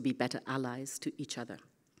ways to be better allies to each other.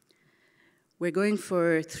 We're going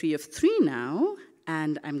for 3 of 3 now,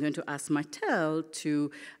 and I'm going to ask Martel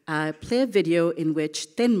to play a video in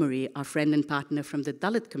which Tenmuri, our friend and partner from the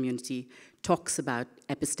Dalit community, talks about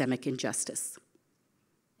epistemic injustice.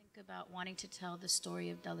 About wanting to tell the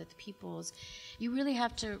story of Dalit peoples, you really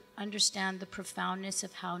have to understand the profoundness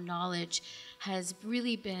of how knowledge has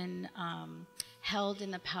really been held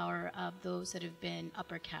in the power of those that have been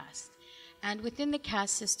upper caste. And within the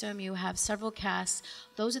caste system, you have several castes.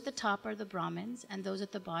 Those at the top are the Brahmins, and those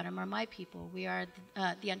at the bottom are my people. We are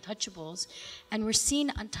the untouchables, and we're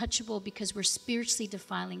seen untouchable because we're spiritually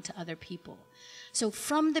defiling to other people. So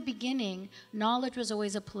from the beginning, knowledge was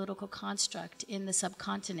always a political construct in the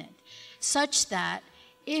subcontinent, such that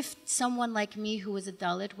if someone like me who was a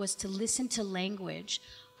Dalit was to listen to language,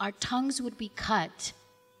 our tongues would be cut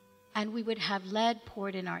and we would have lead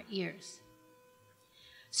poured in our ears.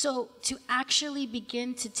 So to actually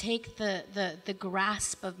begin to take the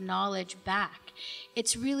grasp of knowledge back,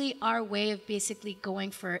 it's really our way of basically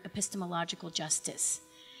going for epistemological justice.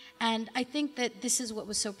 And I think that this is what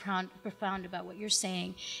was so profound about what you're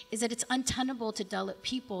saying, is that it's untenable to Dalit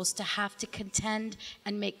peoples to have to contend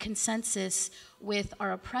and make consensus with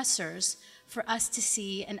our oppressors for us to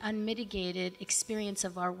see an unmitigated experience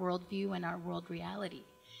of our worldview and our world reality.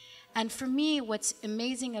 And for me, what's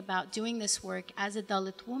amazing about doing this work as a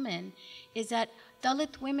Dalit woman is that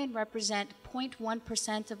Dalit women represent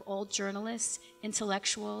 0.1% of all journalists,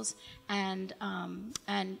 intellectuals, and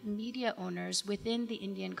media owners within the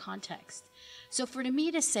Indian context. So for me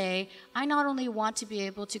to say, I not only want to be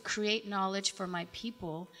able to create knowledge for my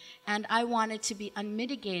people, and I want it to be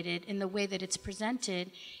unmitigated in the way that it's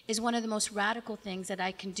presented, is one of the most radical things that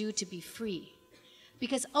I can do to be free.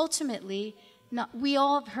 Because ultimately, we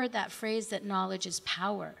all have heard that phrase that knowledge is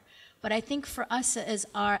power. But I think for us,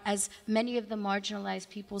 as many of the marginalized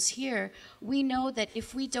peoples here, we know that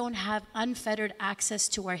if we don't have unfettered access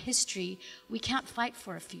to our history, we can't fight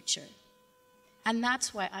for a future. And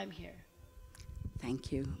that's why I'm here.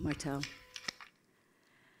 Thank you, Martel.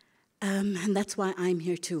 And that's why I'm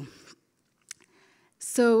here too.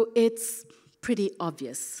 So it's pretty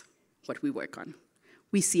obvious what we work on.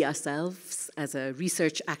 We see ourselves as a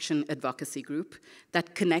research action advocacy group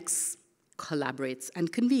that connects, collaborates,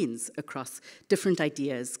 and convenes across different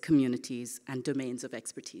ideas, communities, and domains of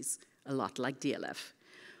expertise, a lot like DLF.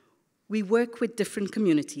 We work with different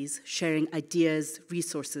communities, sharing ideas,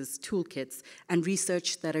 resources, toolkits, and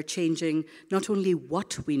research that are changing not only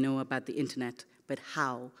what we know about the internet, but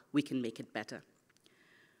how we can make it better.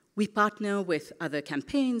 We partner with other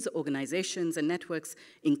campaigns, organizations, and networks,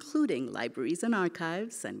 including libraries and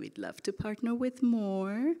archives, and we'd love to partner with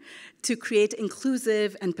more, to create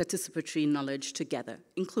inclusive and participatory knowledge together,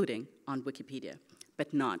 including on Wikipedia,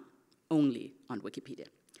 but not only on Wikipedia.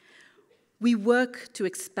 We work to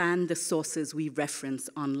expand the sources we reference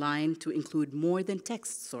online to include more than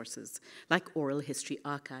text sources, like oral history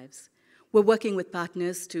archives. We're working with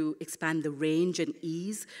partners to expand the range and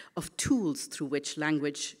ease of tools through which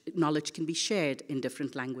knowledge can be shared in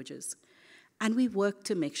different languages. And we work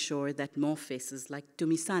to make sure that more faces like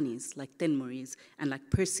Dumisanis, like Tenmuris, and like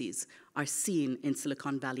Percy's are seen in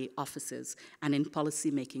Silicon Valley offices and in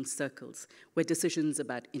policy-making circles, where decisions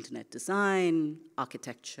about internet design,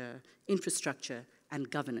 architecture, infrastructure, and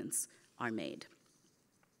governance are made.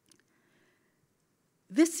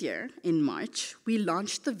 This year, in March, we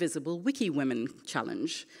launched the Visible Wiki Women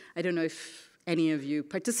Challenge. I don't know if any of you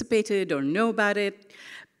participated or know about it,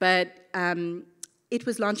 but it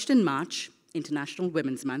was launched in March, International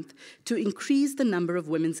Women's Month, to increase the number of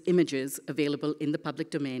women's images available in the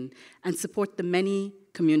public domain and support the many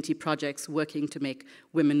community projects working to make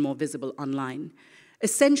women more visible online.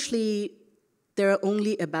 Essentially, there are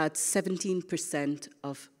only about 17%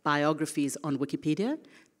 of biographies on Wikipedia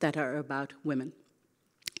that are about women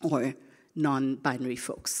or non-binary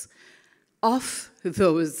folks. Of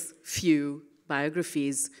those few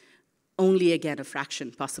biographies, only again a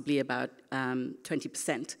fraction, possibly about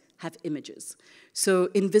 20%, have images. So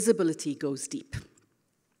invisibility goes deep.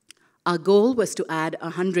 Our goal was to add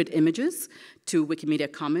 100 images to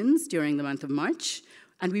Wikimedia Commons during the month of March,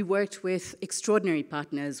 and we worked with extraordinary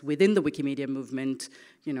partners within the Wikimedia movement,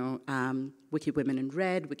 Wiki Women in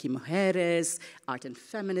Red, Wiki Mujeres, Art and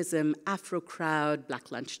Feminism, Afro Crowd,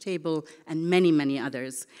 Black Lunch Table, and many, many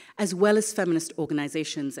others, as well as feminist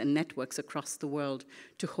organizations and networks across the world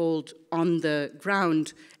to hold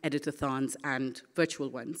on-the-ground editathons and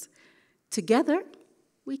virtual ones. Together,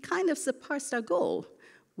 we kind of surpassed our goal.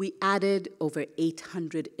 We added over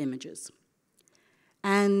 800 images.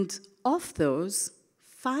 And of those,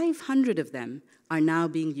 500 of them are now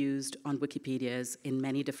being used on Wikipedias in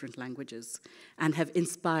many different languages and have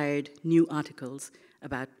inspired new articles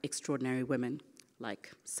about extraordinary women,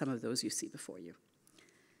 like some of those you see before you.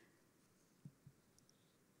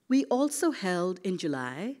 We also held in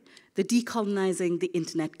July the Decolonizing the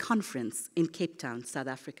Internet conference in Cape Town, South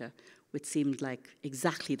Africa, which seemed like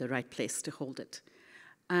exactly the right place to hold it.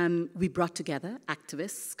 We brought together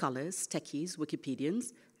activists, scholars, techies,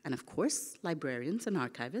 Wikipedians, and of course, librarians and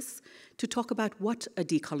archivists, to talk about what a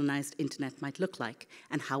decolonized internet might look like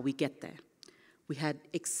and how we get there. We had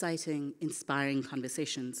exciting, inspiring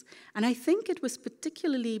conversations, and I think it was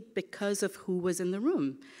particularly because of who was in the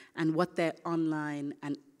room and what their online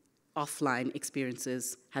and offline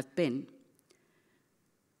experiences have been.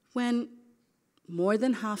 When more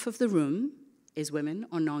than half of the room is women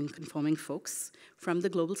or non-conforming folks from the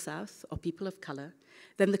Global South or people of color,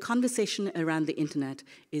 then the conversation around the internet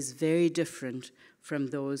is very different from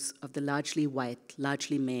those of the largely white,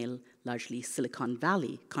 largely male, largely Silicon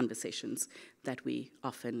Valley conversations that we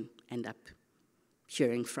often end up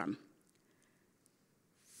hearing from.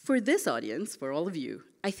 For this audience, for all of you,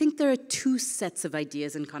 I think there are two sets of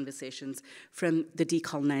ideas and conversations from the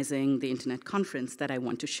Decolonizing the Internet conference that I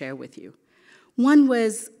want to share with you. One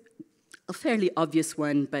was a fairly obvious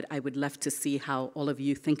one, but I would love to see how all of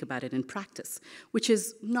you think about it in practice, which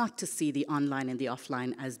is not to see the online and the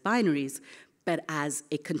offline as binaries, but as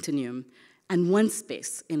a continuum, and one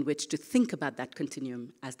space in which to think about that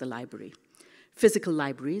continuum as the library. Physical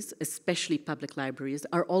libraries, especially public libraries,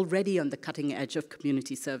 are already on the cutting edge of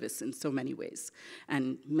community service in so many ways,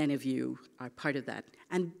 and many of you are part of that.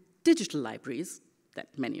 And digital libraries, that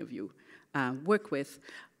many of you work with,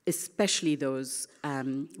 especially those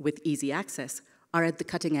with easy access, are at the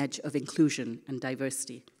cutting edge of inclusion and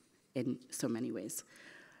diversity in so many ways.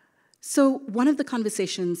 So one of the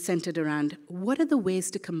conversations centered around what are the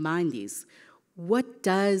ways to combine these? What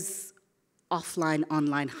does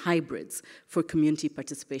offline-online hybrids for community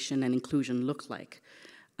participation and inclusion look like?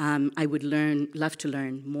 I would love to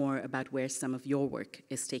learn more about where some of your work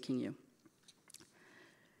is taking you.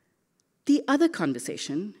 The other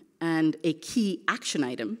conversation, and a key action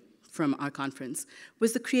item from our conference,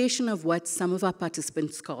 was the creation of what some of our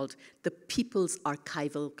participants called the People's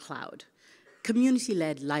Archival Cloud,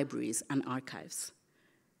 community-led libraries and archives.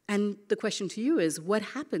 And the question to you is, what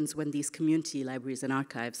happens when these community libraries and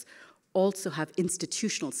archives also have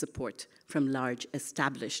institutional support from large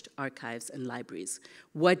established archives and libraries?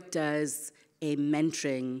 What does a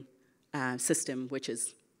mentoring system, which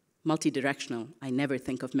is multi-directional, I never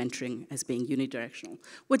think of mentoring as being unidirectional,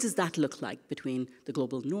 what does that look like between the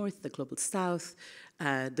global north, the global south,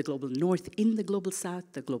 the global north in the global south,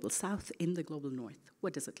 the global south in the global north?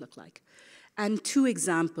 What does it look like? And two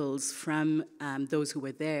examples from those who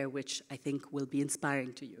were there, which I think will be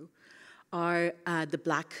inspiring to you, are the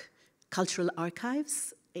Black Cultural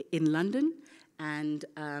Archives in London and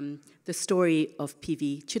the story of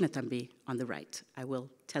PV Chinnatambi on the right. I will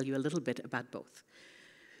tell you a little bit about both.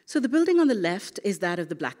 So the building on the left is that of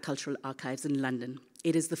the Black Cultural Archives in London.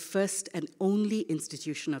 It is the first and only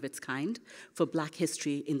institution of its kind for Black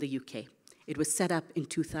history in the UK. It was set up in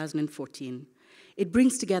 2014. It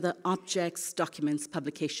brings together objects, documents,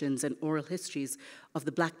 publications, and oral histories of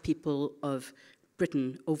the Black people of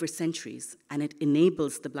Britain over centuries, and it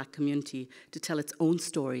enables the Black community to tell its own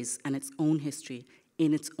stories and its own history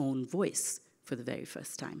in its own voice for the very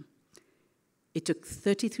first time. It took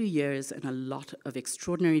 33 years and a lot of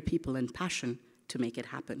extraordinary people and passion to make it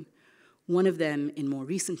happen. One of them, in more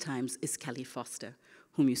recent times, is Kelly Foster,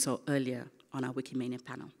 whom you saw earlier on our Wikimedia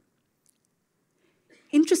panel.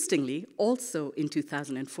 Interestingly, also in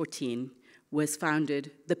 2014, was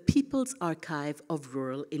founded the People's Archive of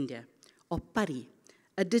Rural India, or PARI,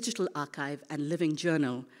 a digital archive and living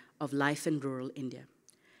journal of life in rural India.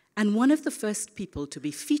 And one of the first people to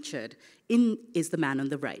be featured is the man on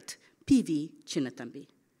the right, PV Chinnatambi.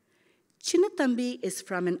 Chinnatambi is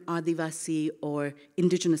from an Adivasi or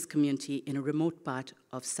indigenous community in a remote part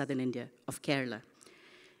of southern India, of Kerala.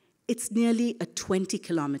 It's nearly a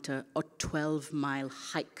 20-kilometer or 12-mile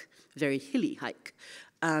hike, very hilly hike,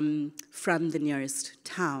 from the nearest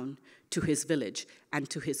town to his village and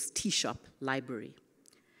to his tea shop library.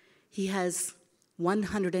 He has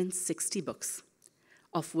 160 books,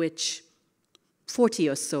 of which 40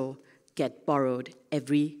 or so get borrowed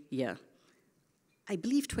every year. I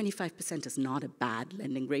believe 25% is not a bad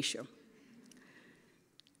lending ratio.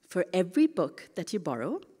 For every book that you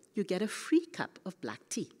borrow, you get a free cup of black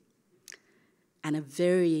tea and a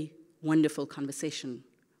very wonderful conversation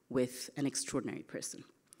with an extraordinary person.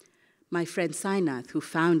 My friend Sainath, who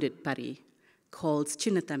founded PARI, calls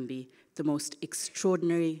Chinnatambi the most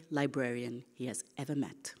extraordinary librarian he has ever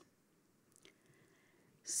met.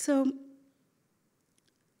 So,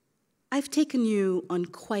 I've taken you on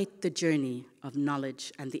quite the journey of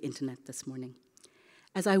knowledge and the internet this morning.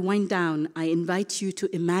 As I wind down, I invite you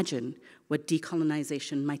to imagine what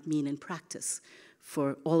decolonization might mean in practice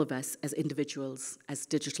for all of us as individuals, as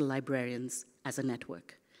digital librarians, as a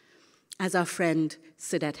network. As our friend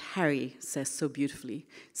Sidet Harry says so beautifully,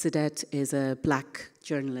 Sidet is a Black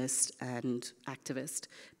journalist and activist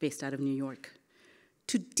based out of New York.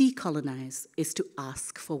 To decolonize is to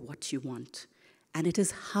ask for what you want. And it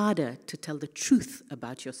is harder to tell the truth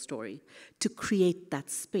about your story, to create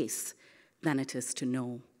that space, than it is to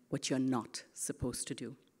know what you're not supposed to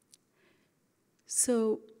do.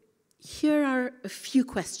 So here are a few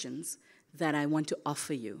questions that I want to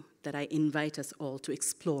offer you, that I invite us all to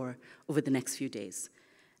explore over the next few days.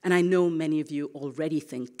 And I know many of you already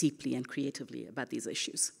think deeply and creatively about these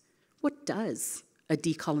issues. What does a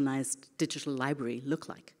decolonized digital library look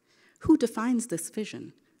like? Who defines this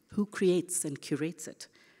vision? Who creates and curates it?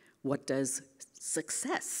 What does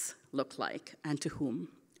success look like, and to whom?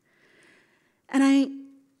 And I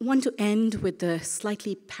want to end with the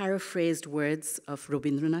slightly paraphrased words of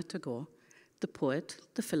Rabindranath Tagore, the poet,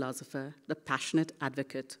 the philosopher, the passionate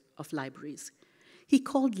advocate of libraries. He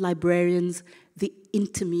called librarians the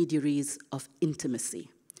intermediaries of intimacy,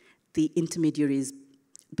 the intermediaries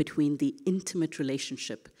between the intimate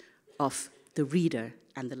relationship of the reader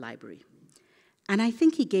and the library. And I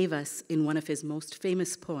think he gave us, in one of his most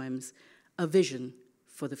famous poems, a vision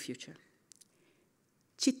for the future.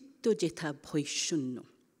 Chitto jeta bhoi shunno,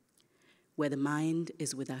 where the mind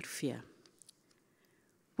is without fear.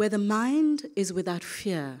 Where the mind is without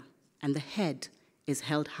fear and the head is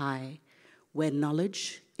held high, where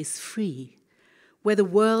knowledge is free, where the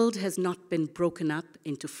world has not been broken up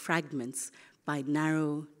into fragments by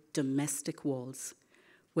narrow domestic walls,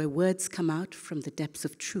 where words come out from the depths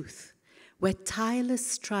of truth, where tireless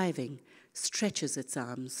striving stretches its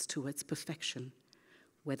arms towards perfection,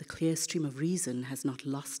 where the clear stream of reason has not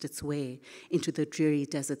lost its way into the dreary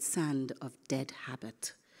desert sand of dead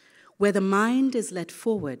habit, where the mind is led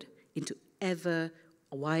forward into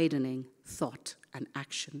ever-widening thought and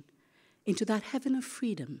action, into that heaven of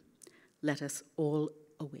freedom, let us all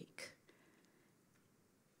awake.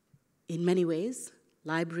 In many ways,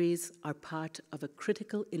 libraries are part of a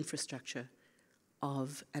critical infrastructure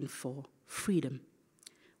of and for freedom.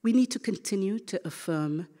 We need to continue to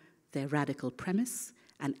affirm their radical premise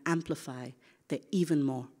and amplify their even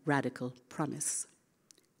more radical promise.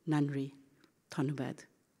 Nanri Thonubad.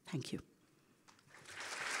 Thank you.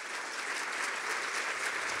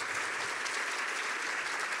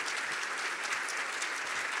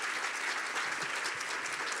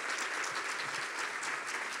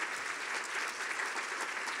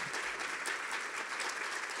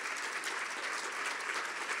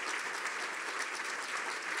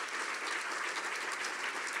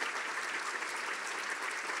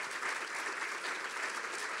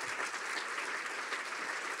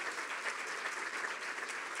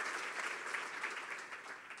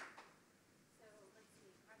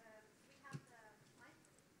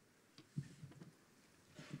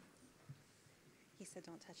 said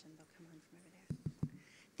don't touch them, they'll come on from over there.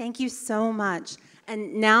 Thank you so much.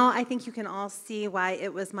 And now I think you can all see why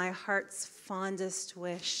it was my heart's fondest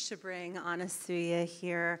wish to bring Anasuya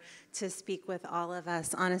here to speak with all of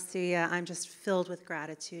us. Anasuya, I'm just filled with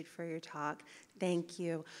gratitude for your talk. Thank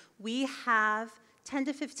you. We have 10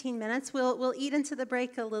 to 15 minutes. We'll eat into the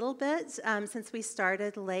break a little bit since we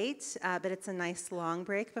started late, but it's a nice long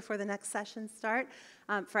break before the next session starts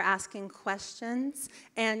for asking questions.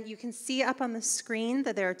 And you can see up on the screen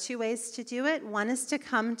that there are two ways to do it. One is to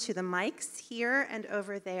come to the mics here and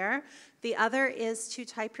over there. The other is to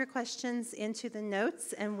type your questions into the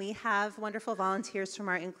notes, and we have wonderful volunteers from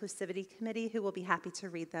our Inclusivity Committee who will be happy to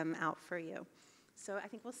read them out for you. So I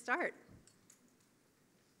think we'll start.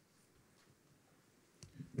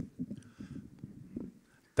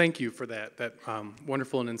 Thank you for that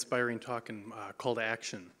wonderful and inspiring talk and call to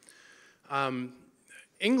action.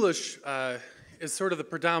 English is sort of the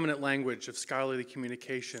predominant language of scholarly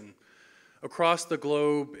communication across the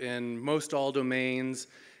globe in most all domains,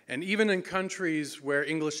 and even in countries where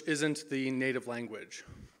English isn't the native language.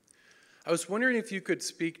 I was wondering if you could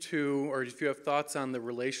speak to, or if you have thoughts on the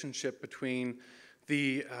relationship between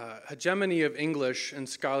the hegemony of English in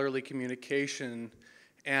scholarly communication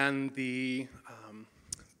and the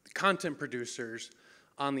content producers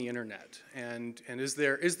on the internet, and is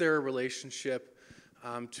there a relationship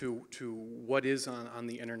to what is on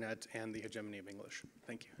the internet and the hegemony of English?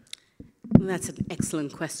 Thank you. That's an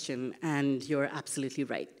excellent question, and you're absolutely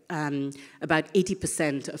right. About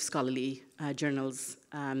 80% of scholarly journals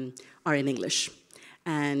are in English,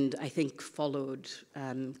 and I think followed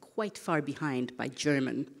quite far behind by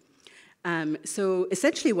German. So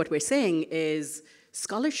essentially what we're saying is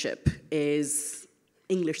scholarship is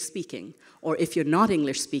English speaking, or if you're not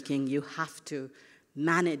English speaking, you have to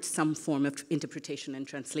manage some form of interpretation and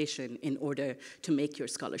translation in order to make your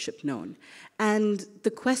scholarship known. And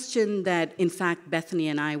the question that, in fact, Bethany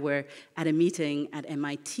and I were at a meeting at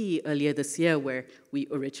MIT earlier this year where we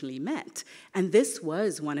originally met, and this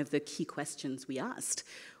was one of the key questions we asked.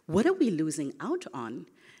 What are we losing out on?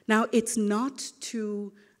 Now, it's not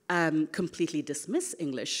to completely dismiss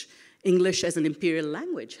English. English as an imperial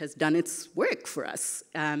language has done its work for us.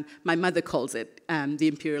 My mother calls it the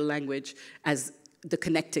imperial language as the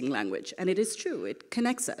connecting language, and it is true, it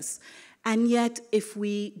connects us. And yet, if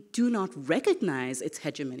we do not recognize its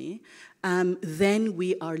hegemony, then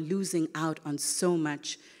we are losing out on so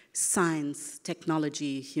much science,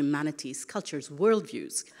 technology, humanities, cultures,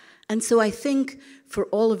 worldviews. And so I think for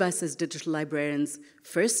all of us as digital librarians,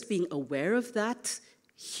 first being aware of that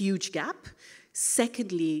huge gap,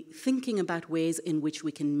 Secondly, thinking about ways in which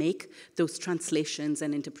we can make those translations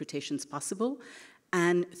and interpretations possible.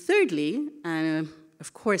 And thirdly,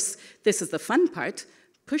 of course, this is the fun part,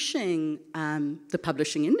 pushing the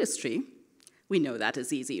publishing industry. We know that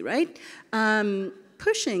is easy, right?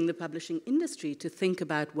 Pushing the publishing industry to think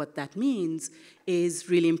about what that means is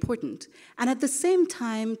really important. And at the same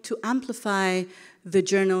time, to amplify the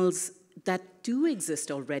journals that do exist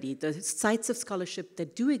already, the sites of scholarship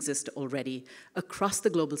that do exist already across the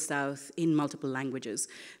Global South in multiple languages.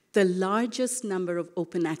 The largest number of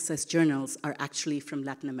open access journals are actually from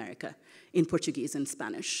Latin America, in Portuguese and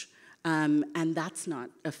Spanish. And that's not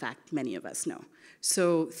a fact many of us know.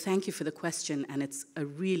 So thank you for the question, and it's a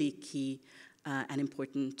really key and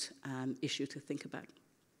important issue to think about.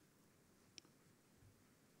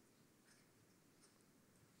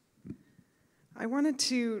 I wanted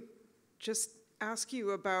to just ask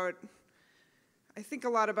you about, I think a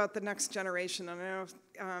lot about the next generation. I know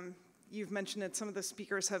you've mentioned it, some of the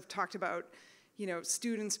speakers have talked about,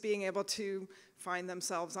 students being able to find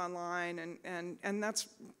themselves online, and that's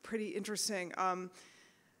pretty interesting.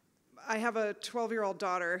 I have a 12-year-old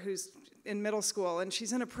daughter who's in middle school, and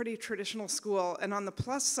she's in a pretty traditional school, and on the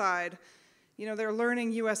plus side, they're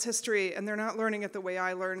learning US history, and they're not learning it the way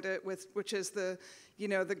I learned it, which is the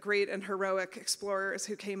great and heroic explorers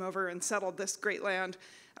who came over and settled this great land.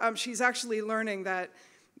 She's actually learning that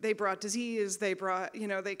they brought disease, they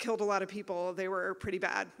killed a lot of people, they were pretty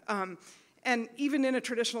bad. And even in a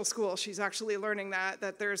traditional school, she's actually learning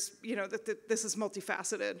that there's, that this is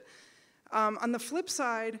multifaceted. On the flip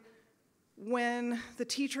side, when the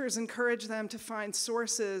teachers encourage them to find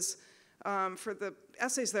sources for the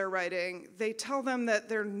essays they're writing, they tell them that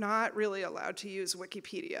they're not really allowed to use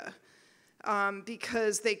Wikipedia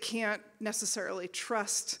because they can't necessarily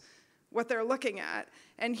trust what they're looking at.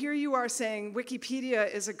 And here you are saying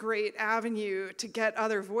Wikipedia is a great avenue to get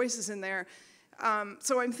other voices in there.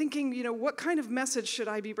 So I'm thinking, what kind of message should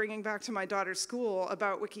I be bringing back to my daughter's school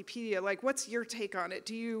about Wikipedia? Like, what's your take on it?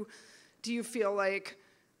 Do you feel like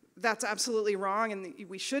that's absolutely wrong and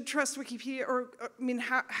we should trust Wikipedia? Or,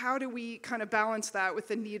 how do we kind of balance that with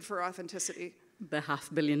the need for authenticity? The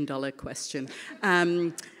 $500 million question.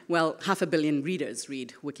 Well, 500 million readers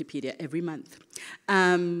read Wikipedia every month.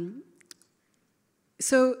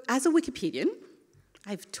 So as a Wikipedian,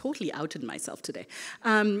 I've totally outed myself today.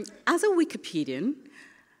 As a Wikipedian,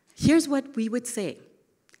 here's what we would say.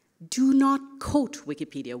 Do not quote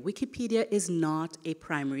Wikipedia. Wikipedia is not a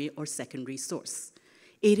primary or secondary source.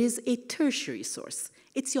 It is a tertiary source.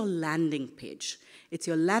 It's your landing page. It's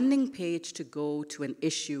your landing page to go to an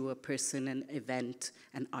issue, a person, an event,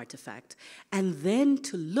 an artifact, and then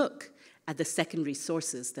to look at the secondary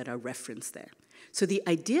sources that are referenced there. So the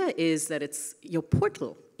idea is that it's your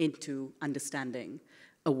portal into understanding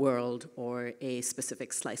a world or a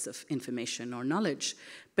specific slice of information or knowledge,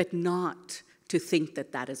 but not to think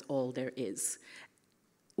that that is all there is.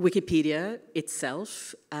 Wikipedia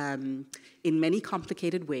itself, in many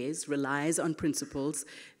complicated ways, relies on principles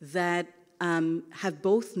that have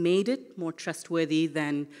both made it more trustworthy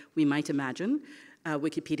than we might imagine.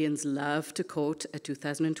 Wikipedians love to quote a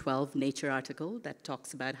 2012 Nature article that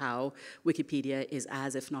talks about how Wikipedia is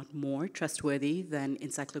as, if not more, trustworthy than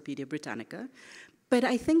Encyclopedia Britannica. But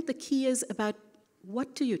I think the key is about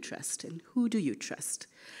what do you trust and who do you trust?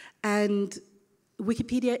 And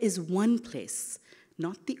Wikipedia is one place,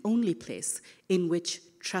 not the only place, in which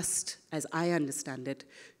trust, as I understand it,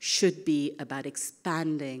 should be about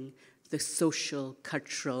expanding the social,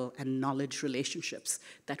 cultural, and knowledge relationships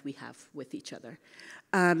that we have with each other.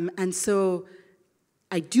 And so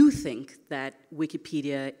I do think that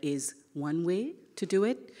Wikipedia is one way to do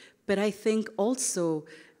it, but I think also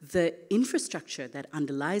the infrastructure that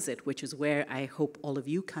underlies it, which is where I hope all of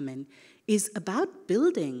you come in, is about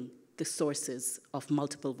building the sources of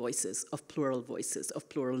multiple voices, of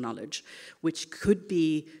plural knowledge, which could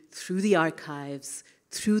be through the archives,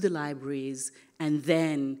 through the libraries, and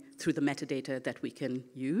then through the metadata that we can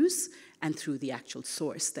use, and through the actual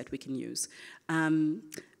source that we can use.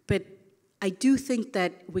 But I do think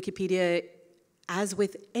that Wikipedia, as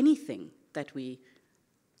with anything that we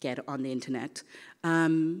get on the internet,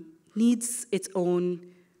 needs its own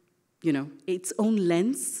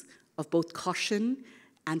lens of both caution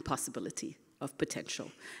and possibility, of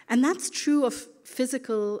potential. And that's true of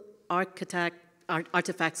physical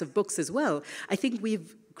artifacts of books as well. I think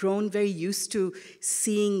we've grown very used to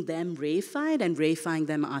seeing them reified and reifying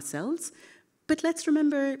them ourselves. But let's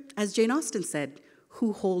remember, as Jane Austen said,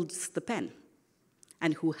 who holds the pen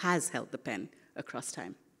and who has held the pen across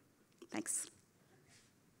time. Thanks.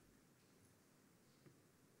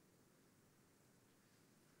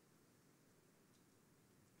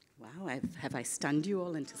 Wow, have I stunned you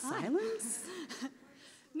all into silence?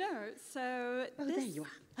 No, so there you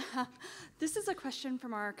are. This is a question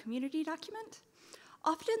from our community document.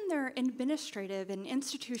 Often there are administrative and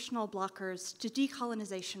institutional blockers to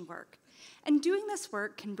decolonization work, and doing this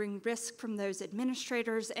work can bring risk from those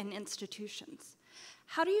administrators and institutions.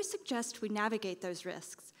 How do you suggest we navigate those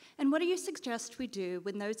risks, and what do you suggest we do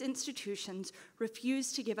when those institutions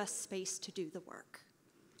refuse to give us space to do the work?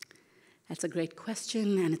 That's a great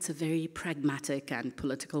question, and it's a very pragmatic and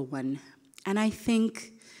political one. And I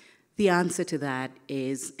think the answer to that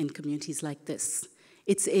is in communities like this.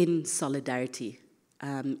 It's in solidarity.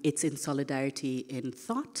 It's in solidarity in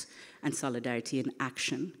thought and solidarity in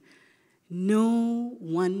action. No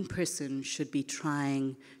one person should be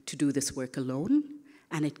trying to do this work alone,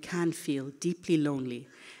 and it can feel deeply lonely.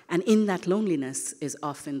 And in that loneliness is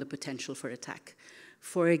often the potential for attack.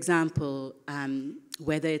 For example,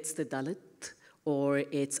 whether it's the Dalit, or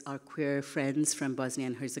it's our queer friends from Bosnia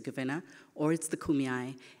and Herzegovina, or it's the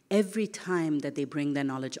Kumeyaay, every time that they bring their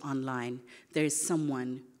knowledge online, there is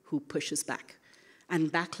someone who pushes back.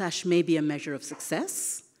 And backlash may be a measure of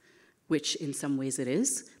success, which in some ways it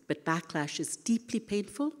is, but backlash is deeply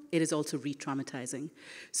painful. It is also re-traumatizing.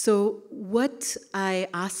 So what I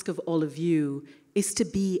ask of all of you is to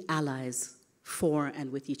be allies for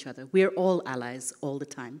and with each other. We're all allies all the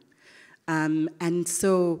time. And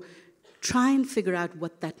so try and figure out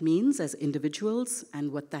what that means as individuals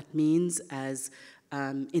and what that means as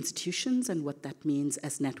institutions and what that means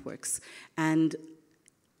as networks. And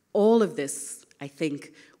all of this, I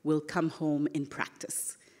think, will come home in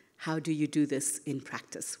practice. How do you do this in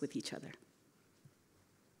practice with each other?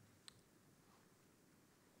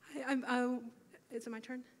 Is it my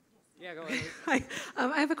turn? Yeah, go ahead. Hi.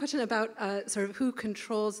 I have a question about sort of who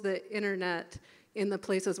controls the internet in the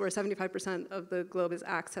places where 75% of the globe is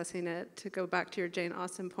accessing it. To go back to your Jane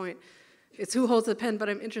Austen point, it's who holds the pen, but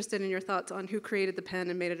I'm interested in your thoughts on who created the pen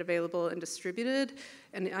and made it available and distributed.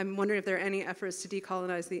 And I'm wondering if there are any efforts to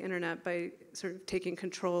decolonize the internet by sort of taking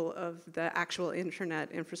control of the actual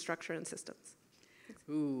internet infrastructure and systems.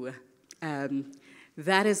 Ooh,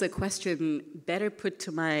 that is a question better put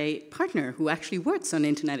to my partner, who actually works on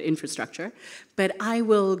internet infrastructure, but I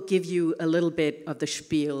will give you a little bit of the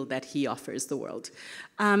spiel that he offers the world.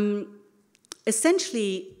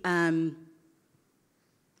 Essentially,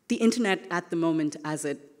 the internet at the moment, as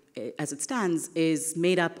it stands, is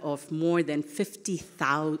made up of more than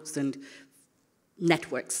 50,000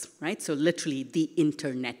 networks, right? So literally the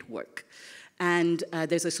internetwork. And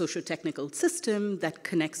there's a socio-technical system that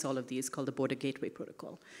connects all of these called the Border Gateway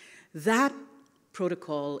Protocol. That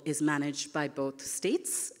protocol is managed by both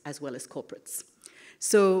states as well as corporates.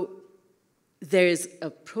 So there's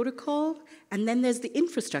a protocol, and then there's the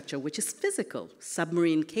infrastructure, which is physical: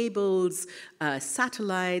 submarine cables,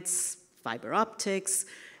 satellites, fiber optics.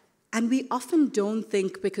 And we often don't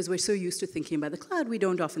think, because we're so used to thinking about the cloud, we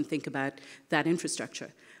don't often think about that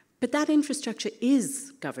infrastructure. But that infrastructure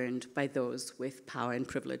is governed by those with power and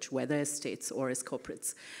privilege, whether as states or as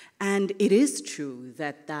corporates. And it is true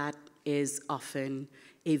that that is often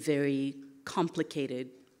a very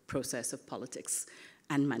complicated process of politics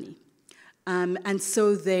and money. And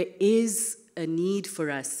so there is a need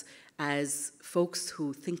for us as folks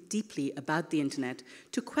who think deeply about the internet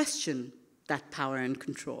to question that power and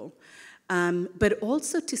control, but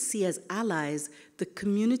also to see as allies the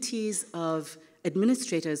communities of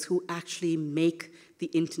administrators who actually make the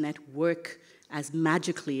internet work as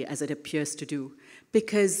magically as it appears to do.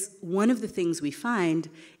 Because one of the things we find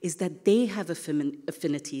is that they have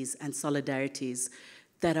affinities and solidarities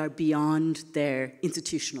that are beyond their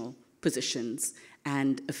institutional positions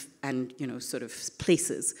and sort of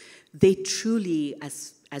places. They truly,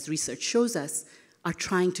 as research shows us, are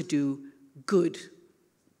trying to do good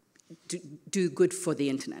for the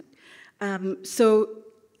internet. So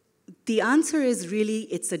the answer is really,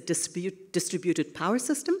 it's a distributed power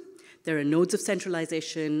system. There are nodes of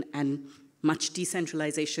centralization and much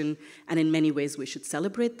decentralization, and in many ways we should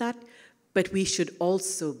celebrate that. But we should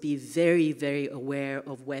also be very, very aware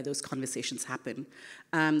of where those conversations happen.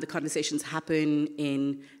 The conversations happen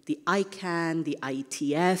in the ICANN, the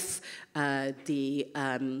IETF,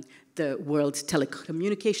 the World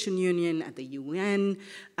Telecommunication Union, at the UN.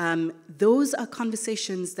 Those are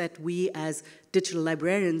conversations that we as digital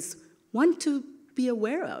librarians want to be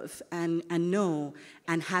aware of and know,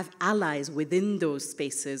 and have allies within those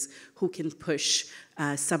spaces who can push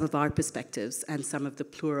some of our perspectives and some of the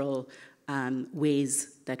plural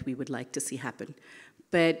ways that we would like to see happen.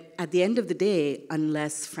 But at the end of the day,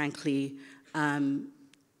 unless, frankly,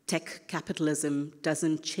 tech capitalism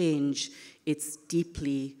doesn't change its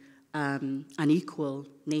deeply unequal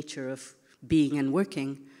nature of being and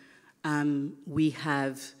working, we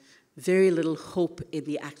have very little hope in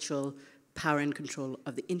the actual power and control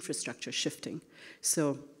of the infrastructure shifting.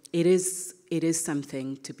 So it is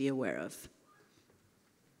something to be aware of.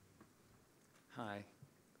 Hi,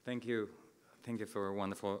 thank you. Thank you for a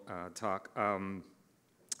wonderful talk.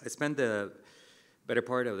 I spent the better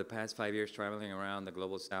part of the past 5 years traveling around the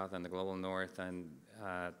global south and the global north and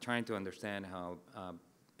trying to understand how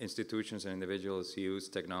institutions and individuals use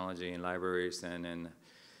technology in libraries and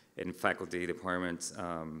in faculty departments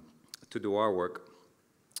to do our work.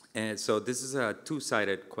 And so this is a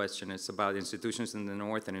two-sided question. It's about institutions in the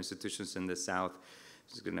north and institutions in the south. I'm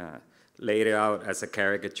just gonna lay it out as a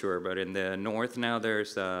caricature, but in the north now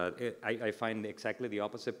there's, I find exactly the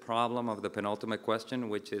opposite problem of the penultimate question,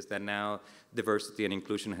 which is that now diversity and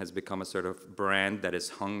inclusion has become a sort of brand that is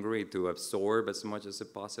hungry to absorb as much as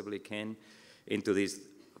it possibly can into these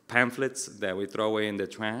pamphlets that we throw away in the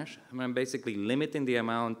trash. I mean, basically limiting the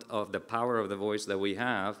amount of the power of the voice that we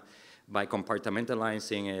have by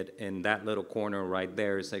compartmentalizing it in that little corner right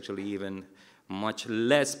there is actually even much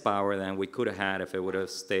less power than we could have had if it would have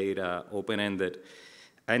stayed open-ended.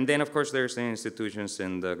 And then, of course, there's the institutions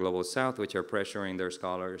in the Global South which are pressuring their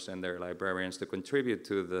scholars and their librarians to contribute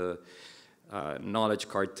to the knowledge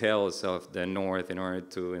cartels of the North in order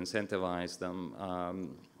to incentivize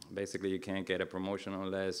them. Basically, you can't get a promotion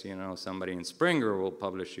unless, you know, somebody in Springer will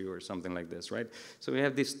publish you or something like this, right? So we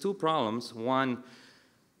have these two problems. One,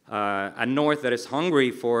 a North that is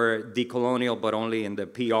hungry for decolonial, but only in the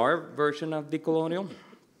PR version of decolonial.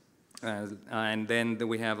 And then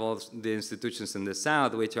we have all the institutions in the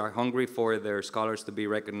South which are hungry for their scholars to be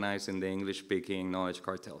recognized in the English-speaking knowledge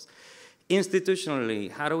cartels.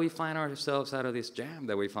 Institutionally, how do we find ourselves out of this jam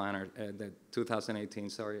that we find the 2018?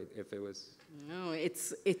 Sorry if it was... No,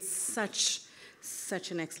 it's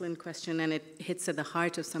such an excellent question, and it hits at the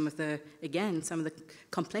heart of some of the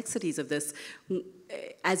complexities of this.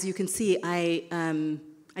 As you can see, I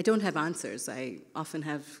don't have answers. I often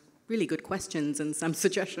have really good questions and some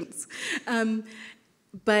suggestions.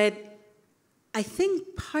 But I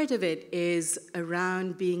think part of it is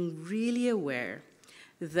around being really aware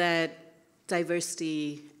that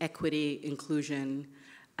diversity, equity, inclusion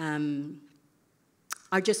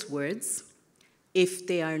are just words if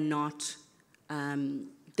they are not,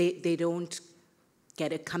 they don't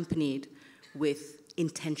get accompanied with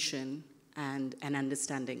intention and an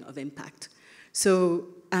understanding of impact. So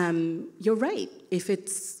you're right. If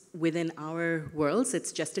it's within our worlds,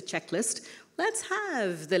 it's just a checklist. Let's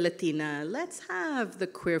have the Latina. Let's have the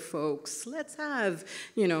queer folks. Let's have,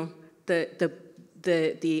 you know,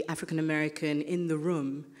 the African American in the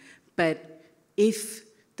room. But if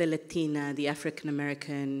the Latina, the African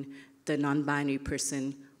American, the non-binary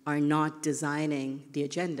person are not designing the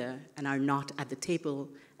agenda and are not at the table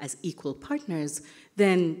as equal partners,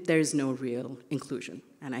 then there's no real inclusion.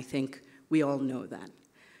 And I think we all know that.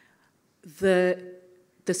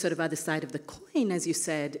 The sort of other side of the coin, as you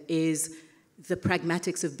said, is the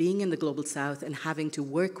pragmatics of being in the Global South and having to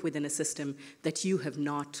work within a system that you have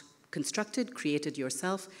not constructed, created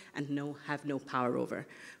yourself, and have no power over.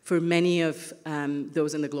 For many of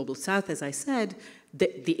those in the Global South, as I said,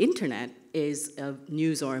 the internet is a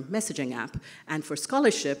news or messaging app, and for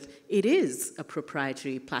scholarship, it is a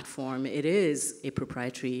proprietary platform, it is a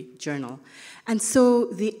proprietary journal. And so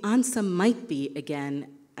the answer might be, again,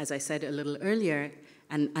 as I said a little earlier,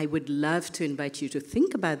 and I would love to invite you to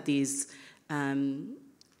think about these and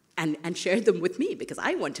share them with me, because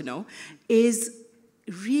I want to know, is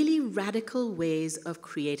really radical ways of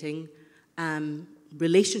creating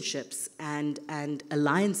relationships and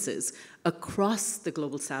alliances across the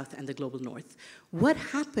Global South and the Global North. What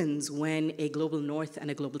happens when a Global North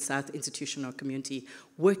and a Global South institution or community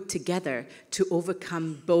work together to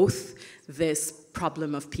overcome both this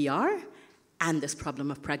problem of PR and this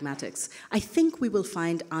problem of pragmatics? I think we will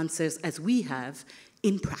find answers, as we have,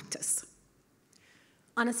 in practice.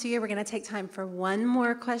 Anasuya, we're going to take time for one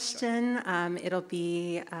more question. It'll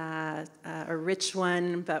be a rich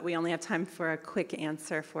one, but we only have time for a quick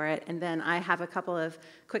answer for it. And then I have a couple of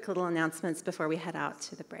quick little announcements before we head out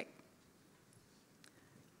to the break.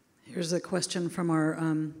 Here's a question from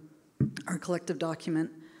our collective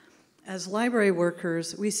document. As library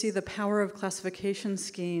workers, we see the power of classification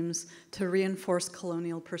schemes to reinforce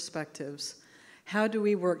colonial perspectives. How do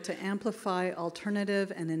we work to amplify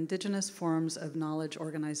alternative and indigenous forms of knowledge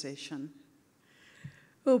organization?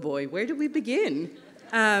 Oh boy, where do we begin?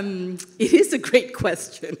 It is a great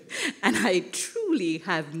question, and I truly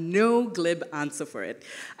have no glib answer for it.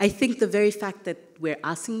 I think the very fact that we're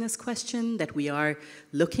asking this question, that we are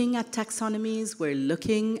looking at taxonomies, we're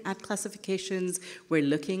looking at classifications, we're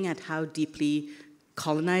looking at how deeply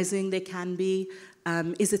colonizing they can be,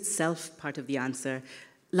 is itself part of the answer.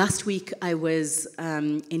 Last week, I was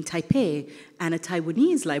in Taipei, and a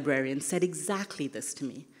Taiwanese librarian said exactly this to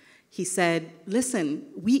me. He said, listen,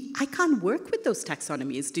 I can't work with those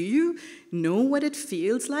taxonomies. Do you know what it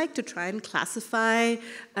feels like to try and classify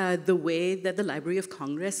the way that the Library of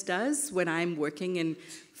Congress does when I'm working in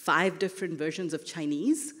 5 different versions of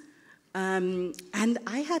Chinese? And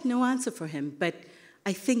I had no answer for him, but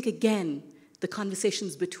I think, again, the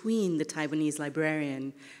conversations between the Taiwanese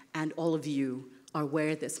librarian and all of you are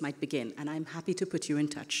where this might begin, and I'm happy to put you in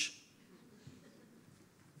touch.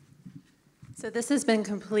 So this has been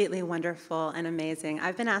completely wonderful and amazing.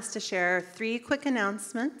 I've been asked to share 3 quick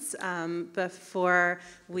announcements before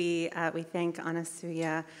we thank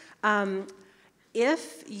Anasuya.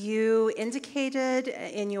 If you indicated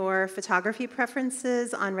in your photography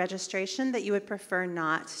preferences on registration that you would prefer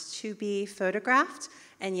not to be photographed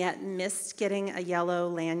and yet missed getting a yellow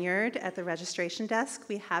lanyard at the registration desk,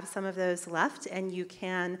 we have some of those left, and you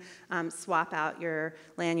can swap out your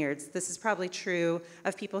lanyards. This is probably true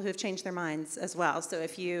of people who have changed their minds as well. So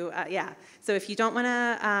if you, so if you don't want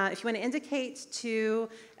to, if you want to indicate to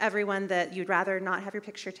everyone that you'd rather not have your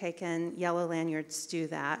picture taken, yellow lanyards do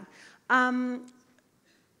that.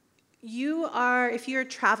 If you're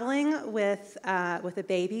traveling with a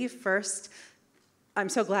baby, first, I'm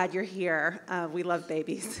so glad you're here. We love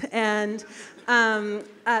babies. And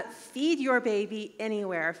feed your baby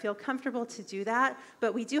anywhere. Feel comfortable to do that.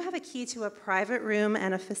 But we do have a key to a private room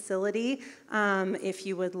and a facility if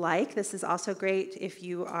you would like. This is also great if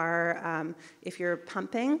you are if you're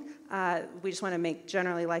pumping. We just want to make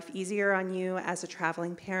generally life easier on you as a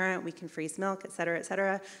traveling parent. We can freeze milk, et cetera, et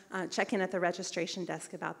cetera. Check in at the registration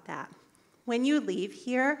desk about that. When you leave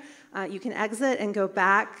here, you can exit and go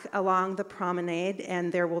back along the promenade,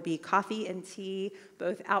 and there will be coffee and tea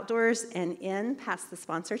both outdoors and in past the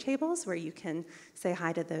sponsor tables where you can say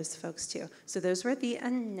hi to those folks too. So those were the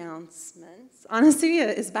announcements.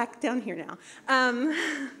 Anasuya is back down here now.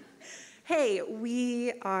 Hey,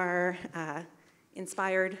 we are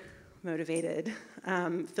inspired, motivated,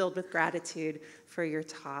 filled with gratitude for your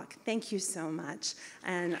talk. Thank you so much.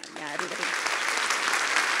 And yeah, everybody.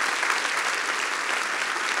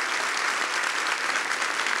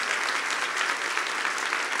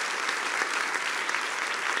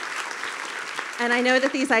 And I know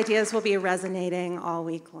that these ideas will be resonating all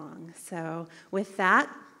week long. So with that,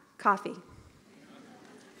 coffee.